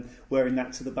 and wearing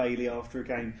that to the Bailey after a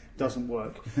game doesn't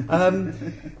work. But in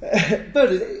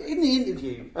the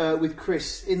interview with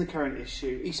Chris in the current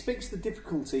issue, he speaks to the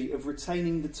difficulty of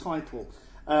retaining the title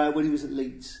when he was at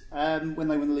Leeds, when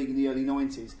they won the league in the early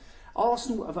 90s.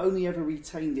 Arsenal have only ever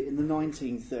retained it in the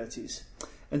 1930s,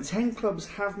 and 10 clubs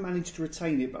have managed to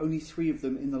retain it, but only 3 of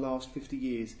them in the last 50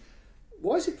 years.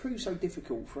 Why has it proved so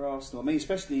difficult for Arsenal? I mean,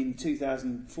 especially in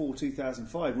 2004,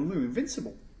 2005, when we were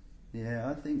invincible. Yeah,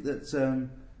 I think that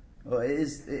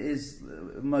it is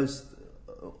most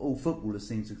all footballers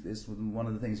seem to. It's one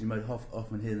of the things you most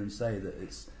often hear them say, that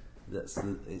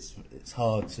it's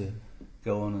hard to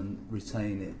go on and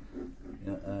retain it,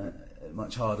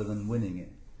 much harder than winning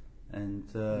it.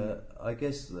 And I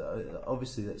guess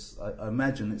obviously I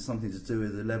imagine it's something to do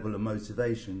with the level of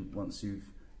motivation once you've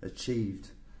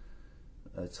achieved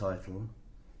a title.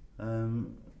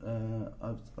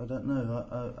 I don't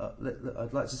know.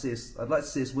 I'd like to see us. I'd like to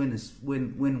see us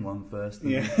win one first,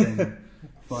 and Yeah. then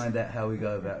find out how we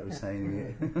go about retaining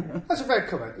it. That's a fair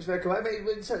comment. It's a fair comment. I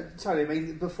mean, Tony, I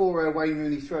mean, before Wayne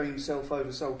Rooney throwing himself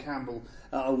over Sol Campbell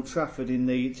at Old Trafford in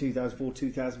the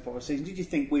 2004-2005 season, did you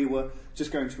think we were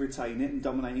just going to retain it and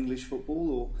dominate English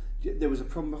football, or there was a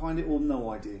problem behind it, or no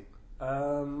idea?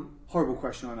 Horrible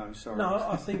question, I know. Sorry. No,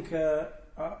 I think.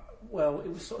 Well,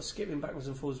 it was sort of skipping backwards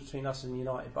and forwards between us and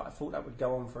United, but I thought that would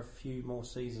go on for a few more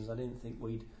seasons. I didn't think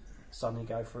we'd suddenly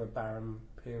go for a barren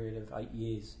period of 8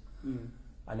 years.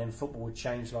 And then football would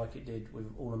change like it did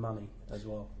with all the money as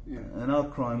well. Yeah. And our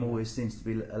crime always seems to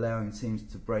be allowing teams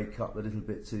to break up a little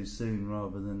bit too soon,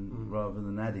 rather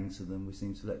than adding to them. We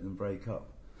seem to let them break up.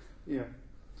 Yeah,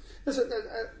 that's a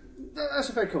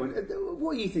fair comment.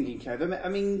 What are you thinking, Kev? I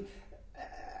mean,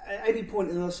 at any point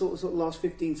in the sort of last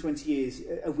 15, 20 years,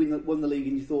 have we won the league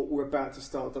and you thought we're about to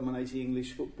start dominating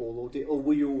English football, or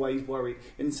were you always worried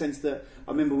in the sense that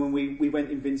I remember when we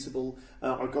went invincible,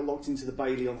 I got locked into the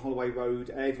Bailey on Holloway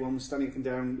Road, everyone was standing up and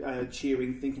down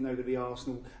cheering, thinking they were the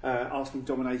Arsenal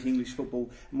dominating English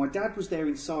football, and my dad was there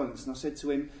in silence, and I said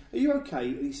to him, "Are you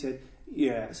okay?" And he said,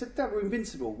 "Yeah." I said, "Dad, we're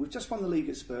invincible, we've just won the league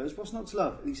at Spurs, what's not to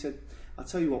love?" And he said, "I'll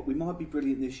tell you what, we might be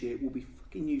brilliant this year, we'll be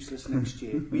fucking useless next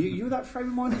year." you that frame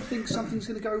of mind, you think something's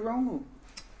going to go wrong? Or?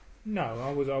 No,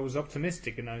 I was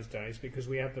optimistic in those days because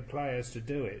we had the players to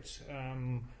do it.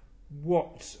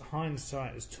 What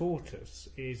hindsight has taught us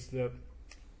is that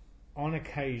on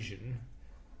occasion,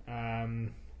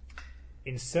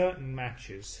 in certain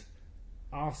matches,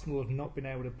 Arsenal have not been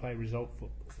able to play result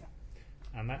football,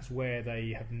 and that's where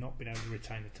they have not been able to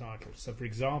retain the title. So, for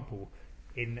example,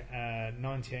 in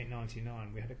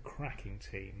 98-99, we had a cracking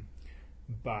team,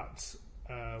 but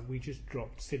we just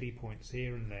dropped silly points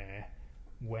here and there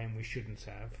when we shouldn't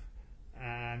have,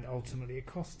 and ultimately it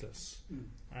cost us.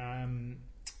 And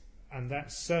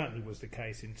that certainly was the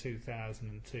case in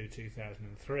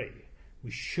 2002-2003.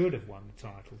 We should have won the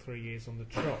title 3 years on the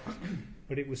trot,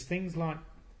 but it was things like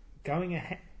going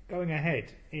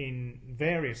ahead in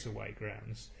various away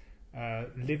grounds.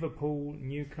 Liverpool,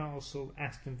 Newcastle,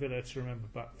 Aston Villa, to remember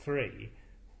but three,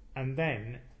 and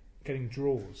then getting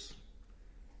draws.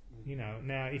 You know,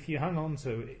 now if you hung on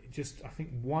to just, I think,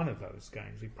 one of those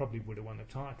games, we probably would have won the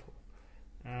title.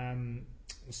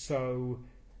 So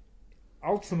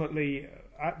ultimately,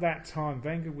 at that time,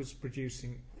 Wenger was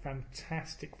producing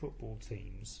fantastic football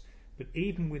teams, but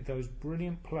even with those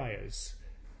brilliant players,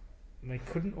 they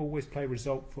couldn't always play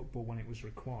result football when it was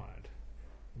required.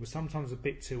 It was sometimes a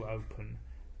bit too open,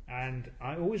 and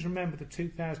I always remember the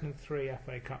 2003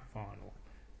 FA Cup final.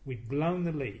 We'd blown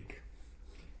the league,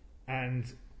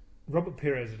 and Robert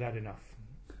Pires had enough.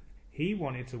 He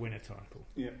wanted to win a title.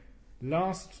 Yeah.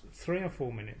 Last 3 or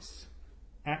 4 minutes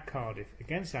at Cardiff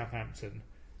against Southampton,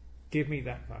 give me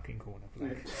that fucking corner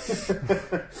flag.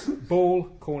 Ball,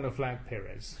 corner flag,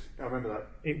 Pires. I remember that.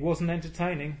 It wasn't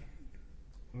entertaining.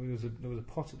 There was a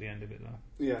pot at the end of it, though.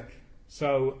 Yeah.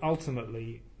 So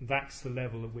ultimately, that's the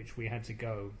level at which we had to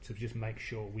go to just make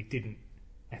sure we didn't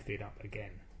F it up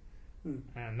again.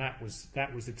 And that was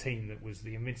the team that was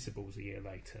the Invincibles a year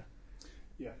later.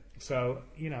 Yeah. So,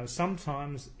 you know,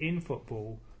 sometimes in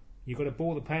football, you've got to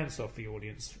bore the pants off the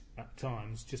audience at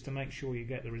times just to make sure you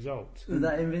get the result. And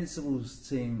that Invincibles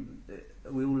team,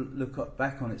 we all look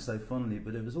back on it so fondly,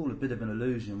 but it was all a bit of an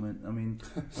illusion.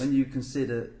 When you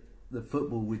consider the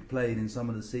football we'd played in some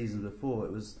of the seasons before,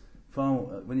 it was far.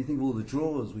 When you think of all the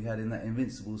draws we had in that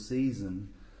Invincible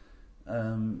season,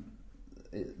 some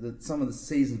of the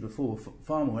seasons before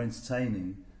far more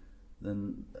entertaining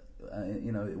than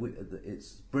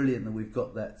it's brilliant that we've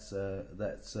got that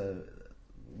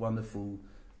wonderful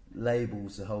label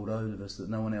to hold over us that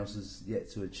no one else has yet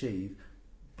to achieve.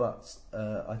 But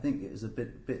I think it was a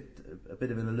bit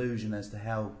of an illusion as to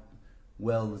how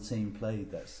well the team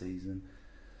played that season.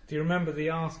 Do you remember the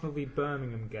Arsenal v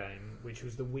Birmingham game, which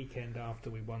was the weekend after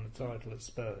we won the title at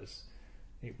Spurs?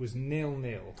 It was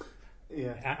 0-0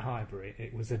 at Highbury.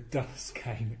 It was the dullest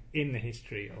game in the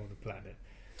history of the planet.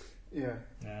 Yeah.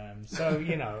 So,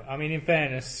 you know, I mean, in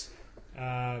fairness,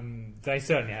 they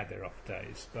certainly had their off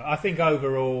days. But I think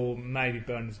overall, maybe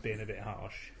Bernard's being a bit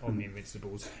harsh on the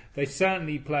Invincibles. They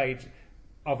certainly played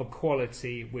of a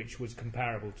quality which was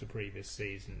comparable to previous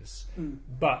seasons.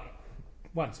 But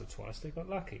once or twice they got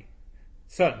lucky.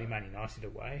 Certainly Man United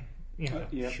away. You know,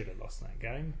 should have lost that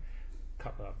game. A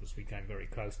couple of others we came very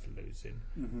close to losing.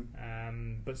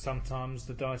 But sometimes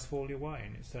the dice fall your way,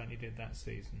 and it certainly did that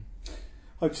season.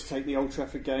 I'd just take the Old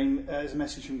Trafford game as a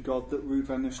message from God that Ruud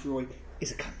van Nistelrooy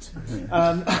is a cunt.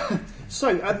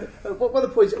 What are the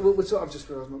points? We'll sort of just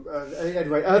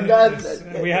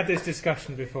anyway. We had this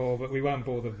discussion before, but we won't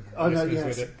bore the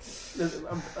listeners with it.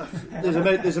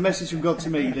 There's a message from God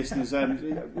to me, listeners.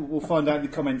 We'll find out in the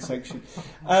comment section.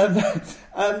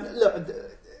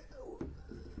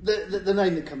 Look, the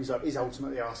name that comes up is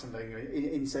ultimately Arsene Wenger,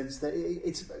 in the sense that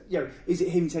it's is it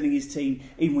him telling his team,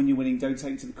 even when you're winning, don't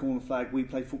take to the corner flag. We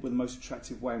play football the most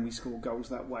attractive way, and we score goals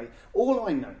that way. All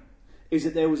I know is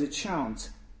that there was a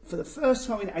chant for the first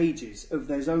time in ages of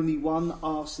 "There's only one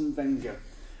Arsene Wenger"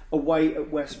 away at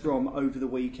West Brom over the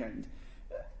weekend.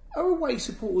 Are away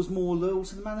supporters more loyal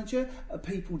to the manager? Are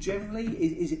people generally?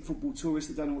 Is it football tourists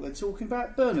that don't know what they're talking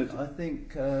about? Bernard? I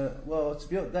think, to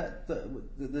be honest,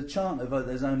 the chant of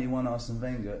 "There's only one Arsene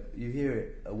Wenger," you hear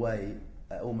it away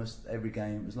at almost every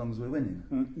game as long as we're winning.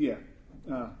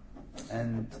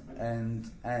 And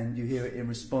you hear it in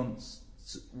response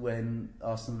when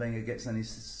Arsene Wenger gets any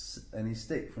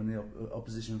stick from the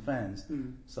opposition fans.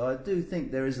 So I do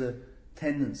think there is a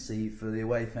tendency for the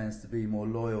away fans to be more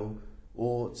loyal,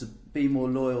 or to be more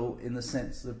loyal in the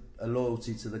sense of a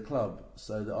loyalty to the club,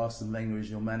 so that Arsene Wenger is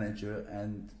your manager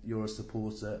and you're a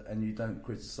supporter, and you don't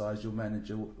criticise your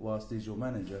manager whilst he's your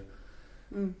manager.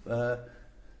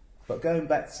 But going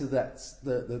back to that,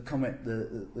 the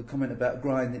comment about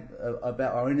grinding,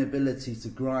 about our inability to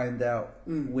grind out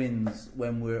wins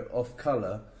when we're off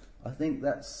colour, I think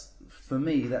that's, for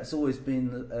me, that's always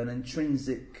been an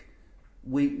intrinsic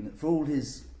weakness. For all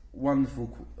his wonderful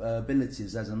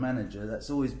abilities as a manager, that's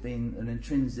always been an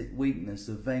intrinsic weakness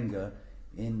of Wenger,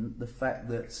 in the fact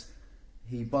that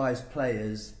he buys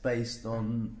players based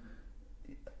on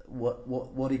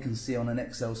what he can see on an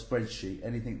Excel spreadsheet,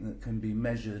 anything that can be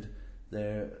measured,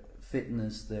 their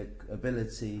fitness, their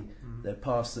ability, their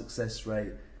past success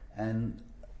rate. And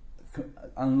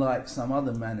unlike some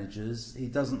other managers, he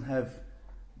doesn't have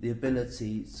the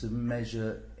ability to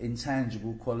measure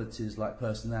intangible qualities like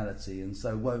personality, and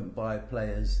so won't buy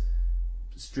players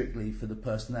strictly for the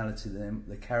personality,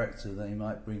 the character they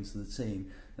might bring to the team.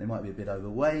 They might be a bit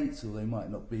overweight, or they might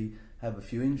not have a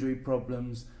few injury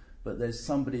problems, but there's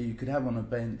somebody you could have on a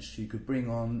bench, you could bring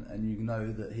on, and you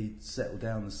know that he'd settle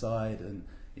down the side. And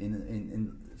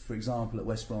in for example, at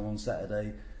West Brom on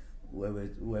Saturday, where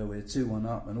we're 2-1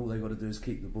 up, and all they've got to do is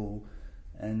keep the ball.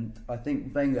 And I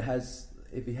think Wenger has,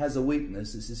 if he has a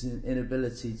weakness, it's his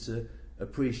inability to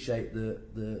appreciate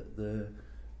the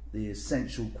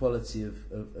essential quality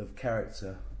of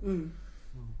character.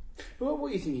 Well, what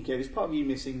are you thinking, Kev? Is part of you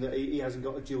missing that he hasn't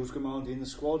got a Jules Grimaldi in the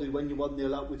squad, who, when you're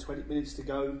 1-0 up with 20 minutes to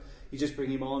go, you just bring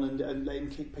him on and let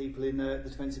him kick people in the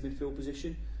defensive midfield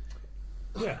position?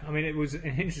 Yeah, I mean, it was an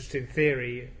interesting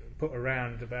theory put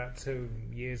around about 2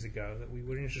 years ago that we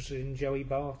were interested in Joey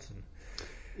Barton.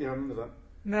 Yeah, I remember that.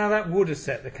 Now, that would have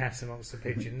set the cat amongst the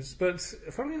pigeons, but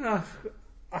funnily enough,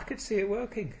 I could see it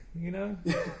working,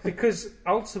 because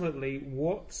ultimately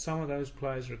what some of those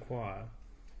players require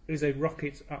is a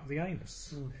rocket up the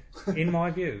anus, in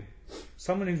my view.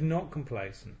 Someone who's not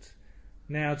complacent.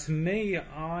 Now, to me,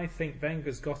 I think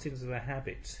Wenger's got into the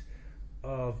habit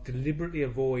of deliberately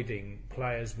avoiding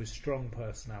players with strong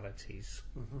personalities,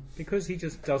 because he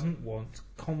just doesn't want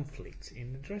conflict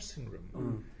in the dressing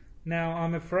room. Now,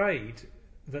 I'm afraid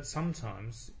that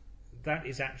sometimes that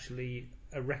is actually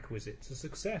a requisite to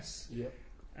success.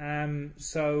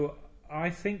 So I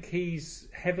think he's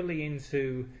heavily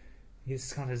into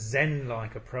his kind of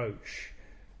Zen-like approach,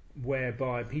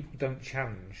 whereby people don't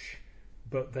challenge,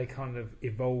 but they kind of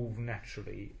evolve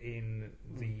naturally in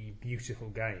the beautiful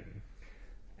game.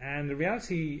 And the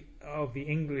reality of the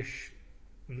English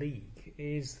league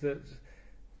is that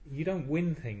you don't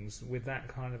win things with that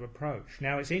kind of approach.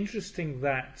 Now, it's interesting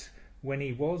that when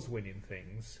he was winning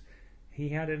things, he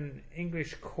had an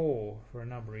English core for a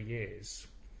number of years,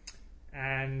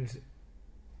 and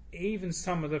even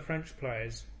some of the French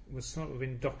players were sort of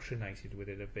indoctrinated with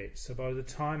it a bit. So by the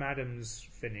time Adams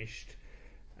finished,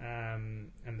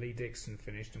 and Lee Dixon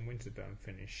finished, and Winterburn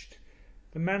finished,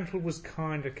 the mantle was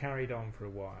kind of carried on for a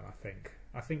while, I think.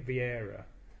 I think Vieira,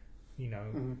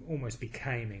 almost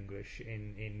became English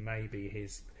in maybe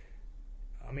his...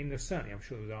 I mean, there's certainly, I'm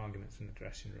sure there's arguments in the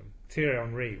dressing room. Thierry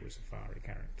Henry was a fiery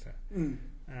character.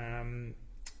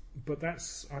 But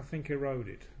that's, I think,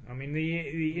 eroded. I mean,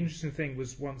 the interesting thing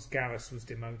was, once Gallas was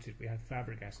demoted, we had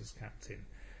Fabregas as captain.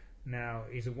 Now,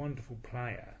 he's a wonderful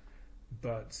player,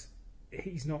 but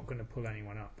he's not going to pull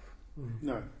anyone up.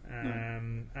 No.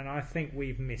 And I think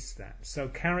we've missed that. So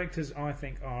characters, I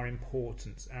think, are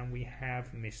important, and we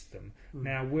have missed them.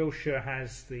 Now, Wilshere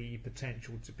has the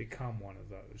potential to become one of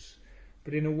those.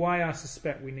 But in a way, I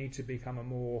suspect we need to become a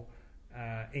more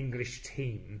English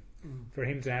team for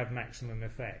him to have maximum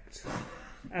effect.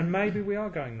 And maybe we are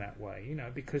going that way, you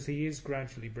know, because he is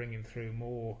gradually bringing through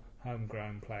more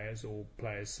homegrown players or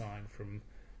players signed from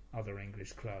other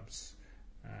English clubs.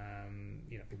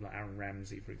 You know, people like Aaron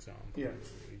Ramsey, for example. Yeah.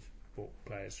 He's bought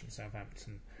players from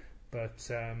Southampton. But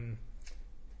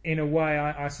in a way,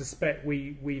 I suspect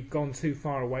we've gone too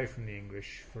far away from the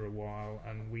English for a while,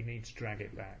 and we need to drag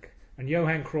it back. And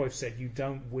Johan Cruyff said you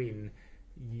don't win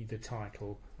the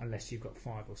title unless you've got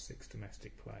 5 or 6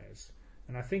 domestic players.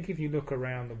 And I think if you look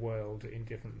around the world in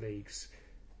different leagues,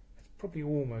 it's probably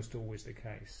almost always the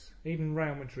case. Even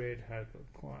Real Madrid had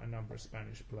quite a number of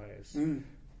Spanish players. And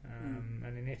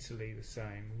in Italy the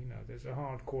same. You know, there's a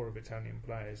hard core of Italian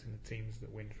players in the teams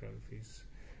that win trophies.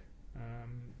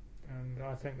 And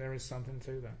I think there is something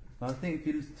to that. I think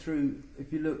if you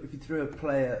threw a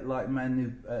player like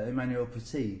Emmanuel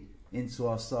Petit into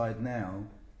our side now,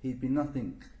 he'd be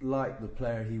nothing like the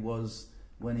player he was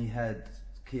when he had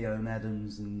Keown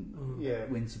Adams and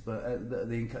Winterberg.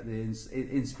 The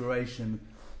inspiration,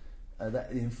 the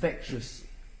infectious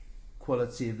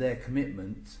quality of their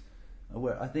commitment.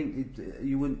 Where I think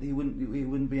he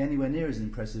wouldn't be anywhere near as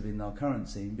impressive in our current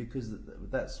team, because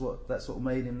that's what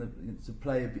made him to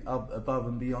play above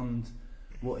and beyond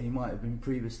what he might have been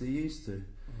previously used to.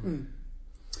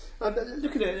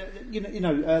 Looking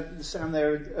at the sound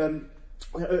there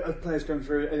of players going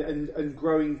through and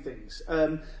growing things.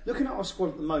 Looking at our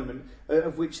squad at the moment,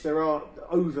 of which there are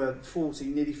over 40,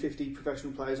 nearly 50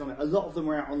 professional players on it. A lot of them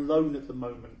are out on loan at the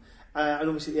moment. And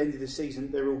obviously at the end of the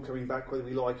season they're all coming back whether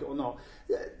we like it or not.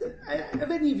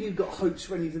 Have any of you got hopes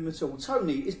for any of them at all?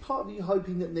 Tony, is part of you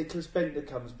hoping that Nicholas Bentner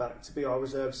comes back to be our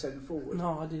reserve centre forward?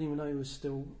 No, I didn't even know he was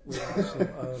still with us.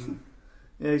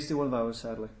 Yeah, he's still one of ours,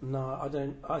 sadly. No, I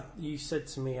don't. You said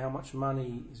to me how much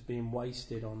money is being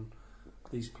wasted on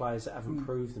these players that haven't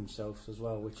proved themselves as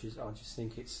well, which is, I just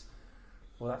think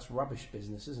that's rubbish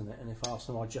business, isn't it? And if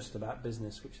Arsenal are just about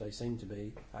business, which they seem to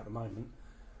be at the moment,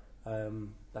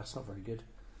 that's not very good.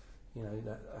 You know,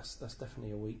 that's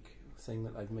definitely a weak thing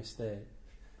that they've missed there.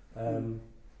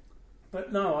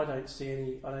 But no, I don't see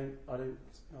any. I don't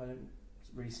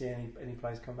really see any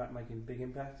players come back making a big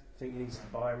impact. I think he needs to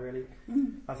buy, really.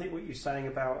 I think what you're saying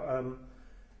about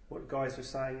what guys were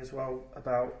saying as well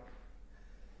about,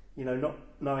 you know, not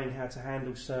knowing how to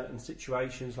handle certain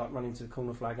situations like running to the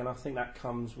corner flag, and I think that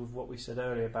comes with what we said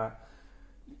earlier about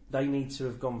they need to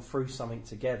have gone through something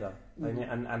together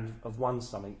and have won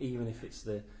something, even if it's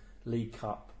the League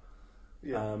Cup.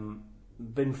 Yeah.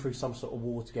 Been through some sort of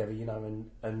war together, you know,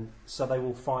 and so they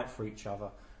will fight for each other.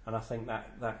 And I think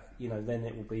that you know, then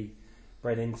it will be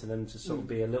bred into them to sort of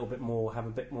be a little bit more, have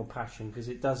a bit more passion, because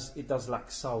it does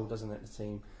lack soul, doesn't it? The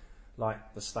team,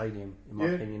 like the stadium, in my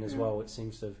opinion, as well. It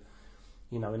seems to have,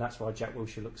 you know, and that's why Jack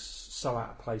Wilshere looks so out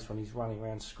of place when he's running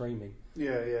around screaming.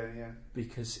 Yeah.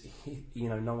 Because you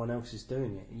know, no one else is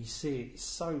doing it. You see it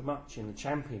so much in the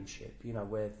Championship, you know,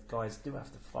 where guys do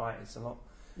have to fight. It's a lot,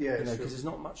 you know, because there's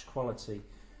not much quality.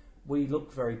 We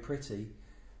look very pretty,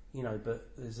 you know, but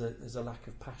there's a lack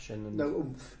of passion and no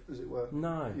oomph, as it were.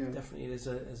 No, definitely there's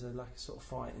a lack of sort of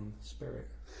fighting spirit.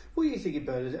 What are you thinking,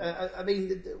 Bernard? I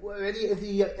mean, any of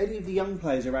the young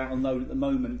players are out on loan at the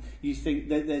moment. You think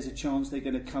that there's a chance they're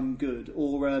going to come good,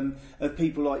 or have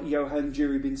people like Johan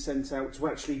Jury been sent out to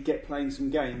actually get playing some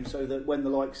games, so that when the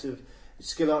likes of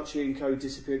Scalacci and co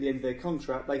disappear at the end of their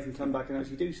contract, they can come back and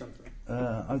actually do something? Is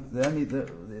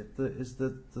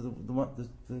the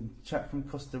chap from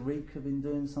Costa Rica been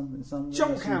doing something?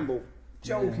 Joel Campbell.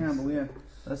 Campbell, yeah.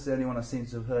 That's the only one I seem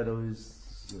to have heard of who's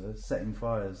setting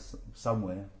fires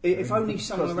somewhere. If only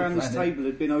someone around this table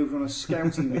had been over on a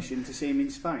scouting mission to see him in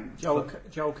Spain. Joel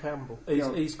Campbell.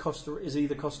 Is he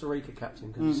the Costa Rica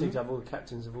captain? Because you seem to have all the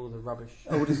captains of all the rubbish.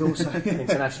 Oh, there's also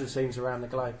international teams around the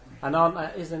globe. And am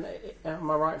I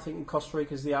right in thinking Costa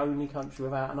Rica is the only country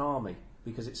without an army?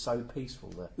 Because it's so peaceful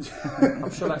there.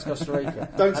 I'm sure that's Costa Rica.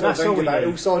 Don't think about it,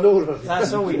 he'll sign all of them.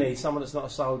 That's all we need, someone that's not a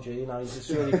soldier, you know, just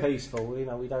really peaceful. You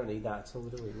know, we don't need that at all,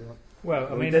 do we?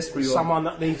 Well, I mean, someone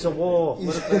that needs a war.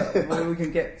 Well, we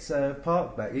can get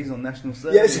Park back. He's on national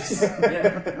service. Yes.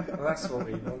 Yeah, well, that's what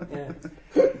we want. Yeah.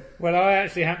 Well, I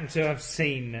actually happen to have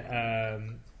seen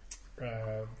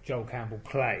Joel Campbell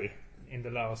play in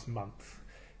the last month,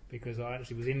 because I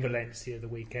actually was in Valencia the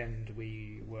weekend.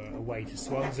 We were away to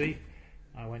Swansea.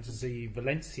 I went to see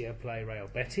Valencia play Real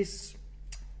Betis,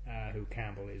 who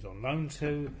Campbell is on loan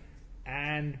to,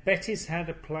 and Betis had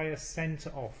a player sent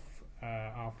off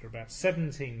after about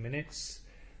 17 minutes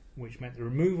which meant the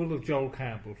removal of Joel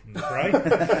Campbell from the fray.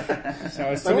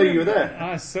 So I knew you were there.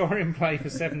 I saw him play for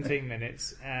 17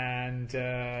 minutes, and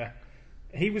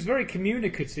he was very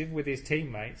communicative with his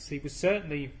teammates. He was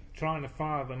certainly trying to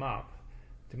fire them up,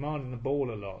 demanding the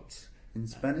ball a lot. In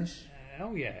Spanish?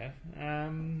 Oh yeah.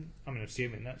 I'm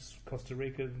assuming that's Costa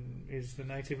Rica is the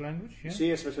native language. Yeah.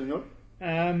 Sí, es español.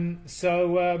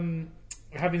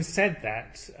 Having said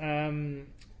that,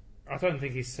 I don't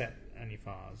think he's set any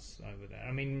fires over there.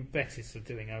 I mean, Betis are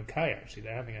doing okay, actually.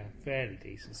 They're having a fairly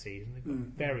decent season. They've got a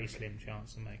very slim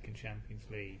chance of making Champions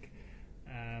League.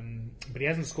 But he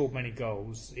hasn't scored many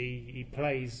goals. He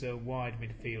plays wide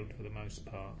midfield for the most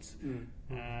part.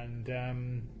 And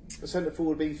the centre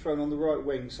forward being thrown on the right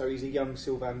wing, so he's a young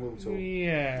Sylvain Wiltord.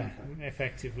 Yeah,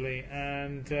 effectively.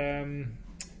 And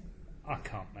I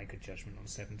can't make a judgment on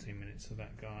 17 minutes of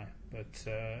that guy, but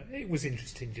it was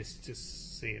interesting just to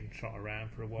see him trot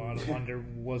around for a while. I wonder,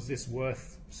 was this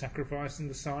worth sacrificing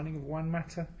the signing of Juan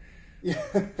Mata? Yeah.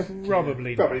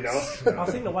 Probably not. I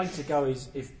think the way to go is,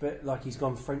 if like he's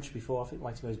gone French before, I think the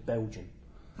way to go is Belgium.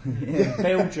 Yeah.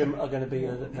 Belgium are going to be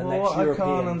the next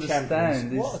European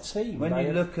champions. What a team! When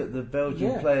you look at the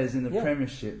Belgian players in the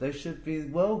Premiership, they should be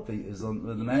world beaters on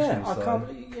the national side.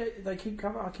 They keep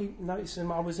coming. I keep noticing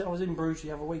them. I was in Bruges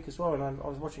the other week as well, and I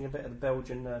was watching a bit of the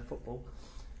Belgian football.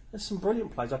 There's some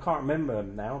brilliant players. I can't remember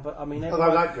them now, but I mean,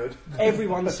 that good.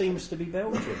 Everyone seems to be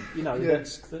Belgian.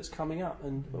 That's coming up,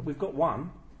 and we've got one.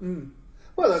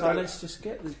 Well, so let's just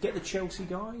get the Chelsea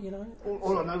guy,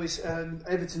 All I know is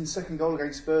Everton's second goal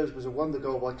against Spurs was a wonder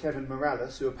goal by Kevin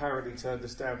Morales, who apparently turned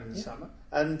us down in the summer.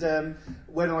 And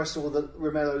when I saw that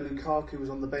Romelu Lukaku was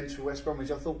on the bench for West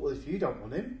Bromwich, I thought, well, if you don't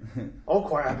want him, I'll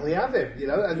quite happily have him,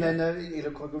 And then he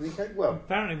looked quite good when he came. Well,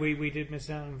 apparently we did miss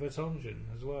out on Vertonghen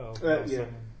as well.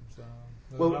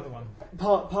 Well, another one.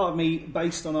 Part of me,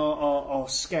 based on our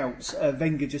scouts,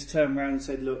 Wenger just turned around and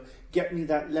said, look, get me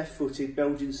that left-footed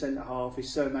Belgian centre-half,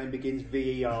 his surname begins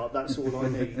VER, that's all I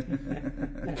need.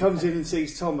 He comes in and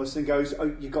sees Thomas and goes,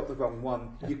 oh, you got the wrong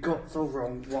one. You got the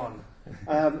wrong one.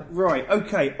 Right,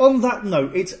 okay, on that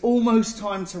note, it's almost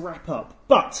time to wrap up.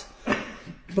 But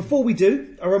before we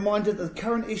do, a reminder that the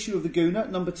current issue of the Gooner,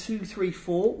 number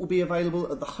 234, will be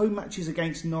available at the home matches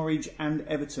against Norwich and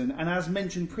Everton. And as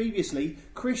mentioned previously,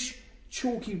 Chris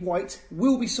Chalky White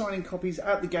will be signing copies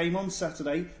at the game on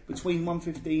Saturday between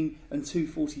 1:15 and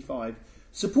 2:45.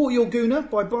 Support your Gooner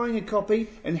by buying a copy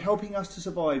and helping us to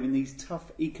survive in these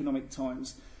tough economic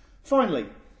times. Finally,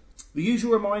 the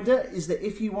usual reminder is that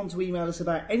if you want to email us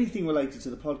about anything related to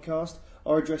the podcast,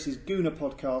 our address is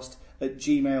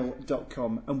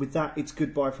goonerpodcast@gmail.com. And with that, it's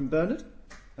goodbye from Bernard.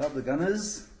 Up the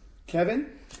Gunners. Kevin.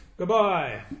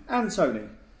 Goodbye. And Tony.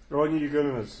 Right, you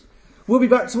Gunners. We'll be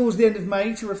back towards the end of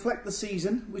May to reflect the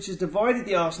season, which has divided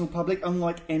the Arsenal public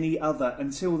unlike any other.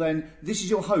 Until then, this is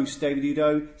your host, David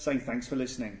Oudot, saying thanks for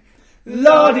listening.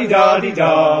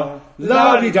 La-di-da-di-da,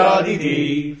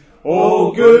 la-di-da-di-dee,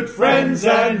 all good friends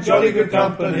and jolly good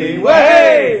company,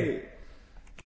 way!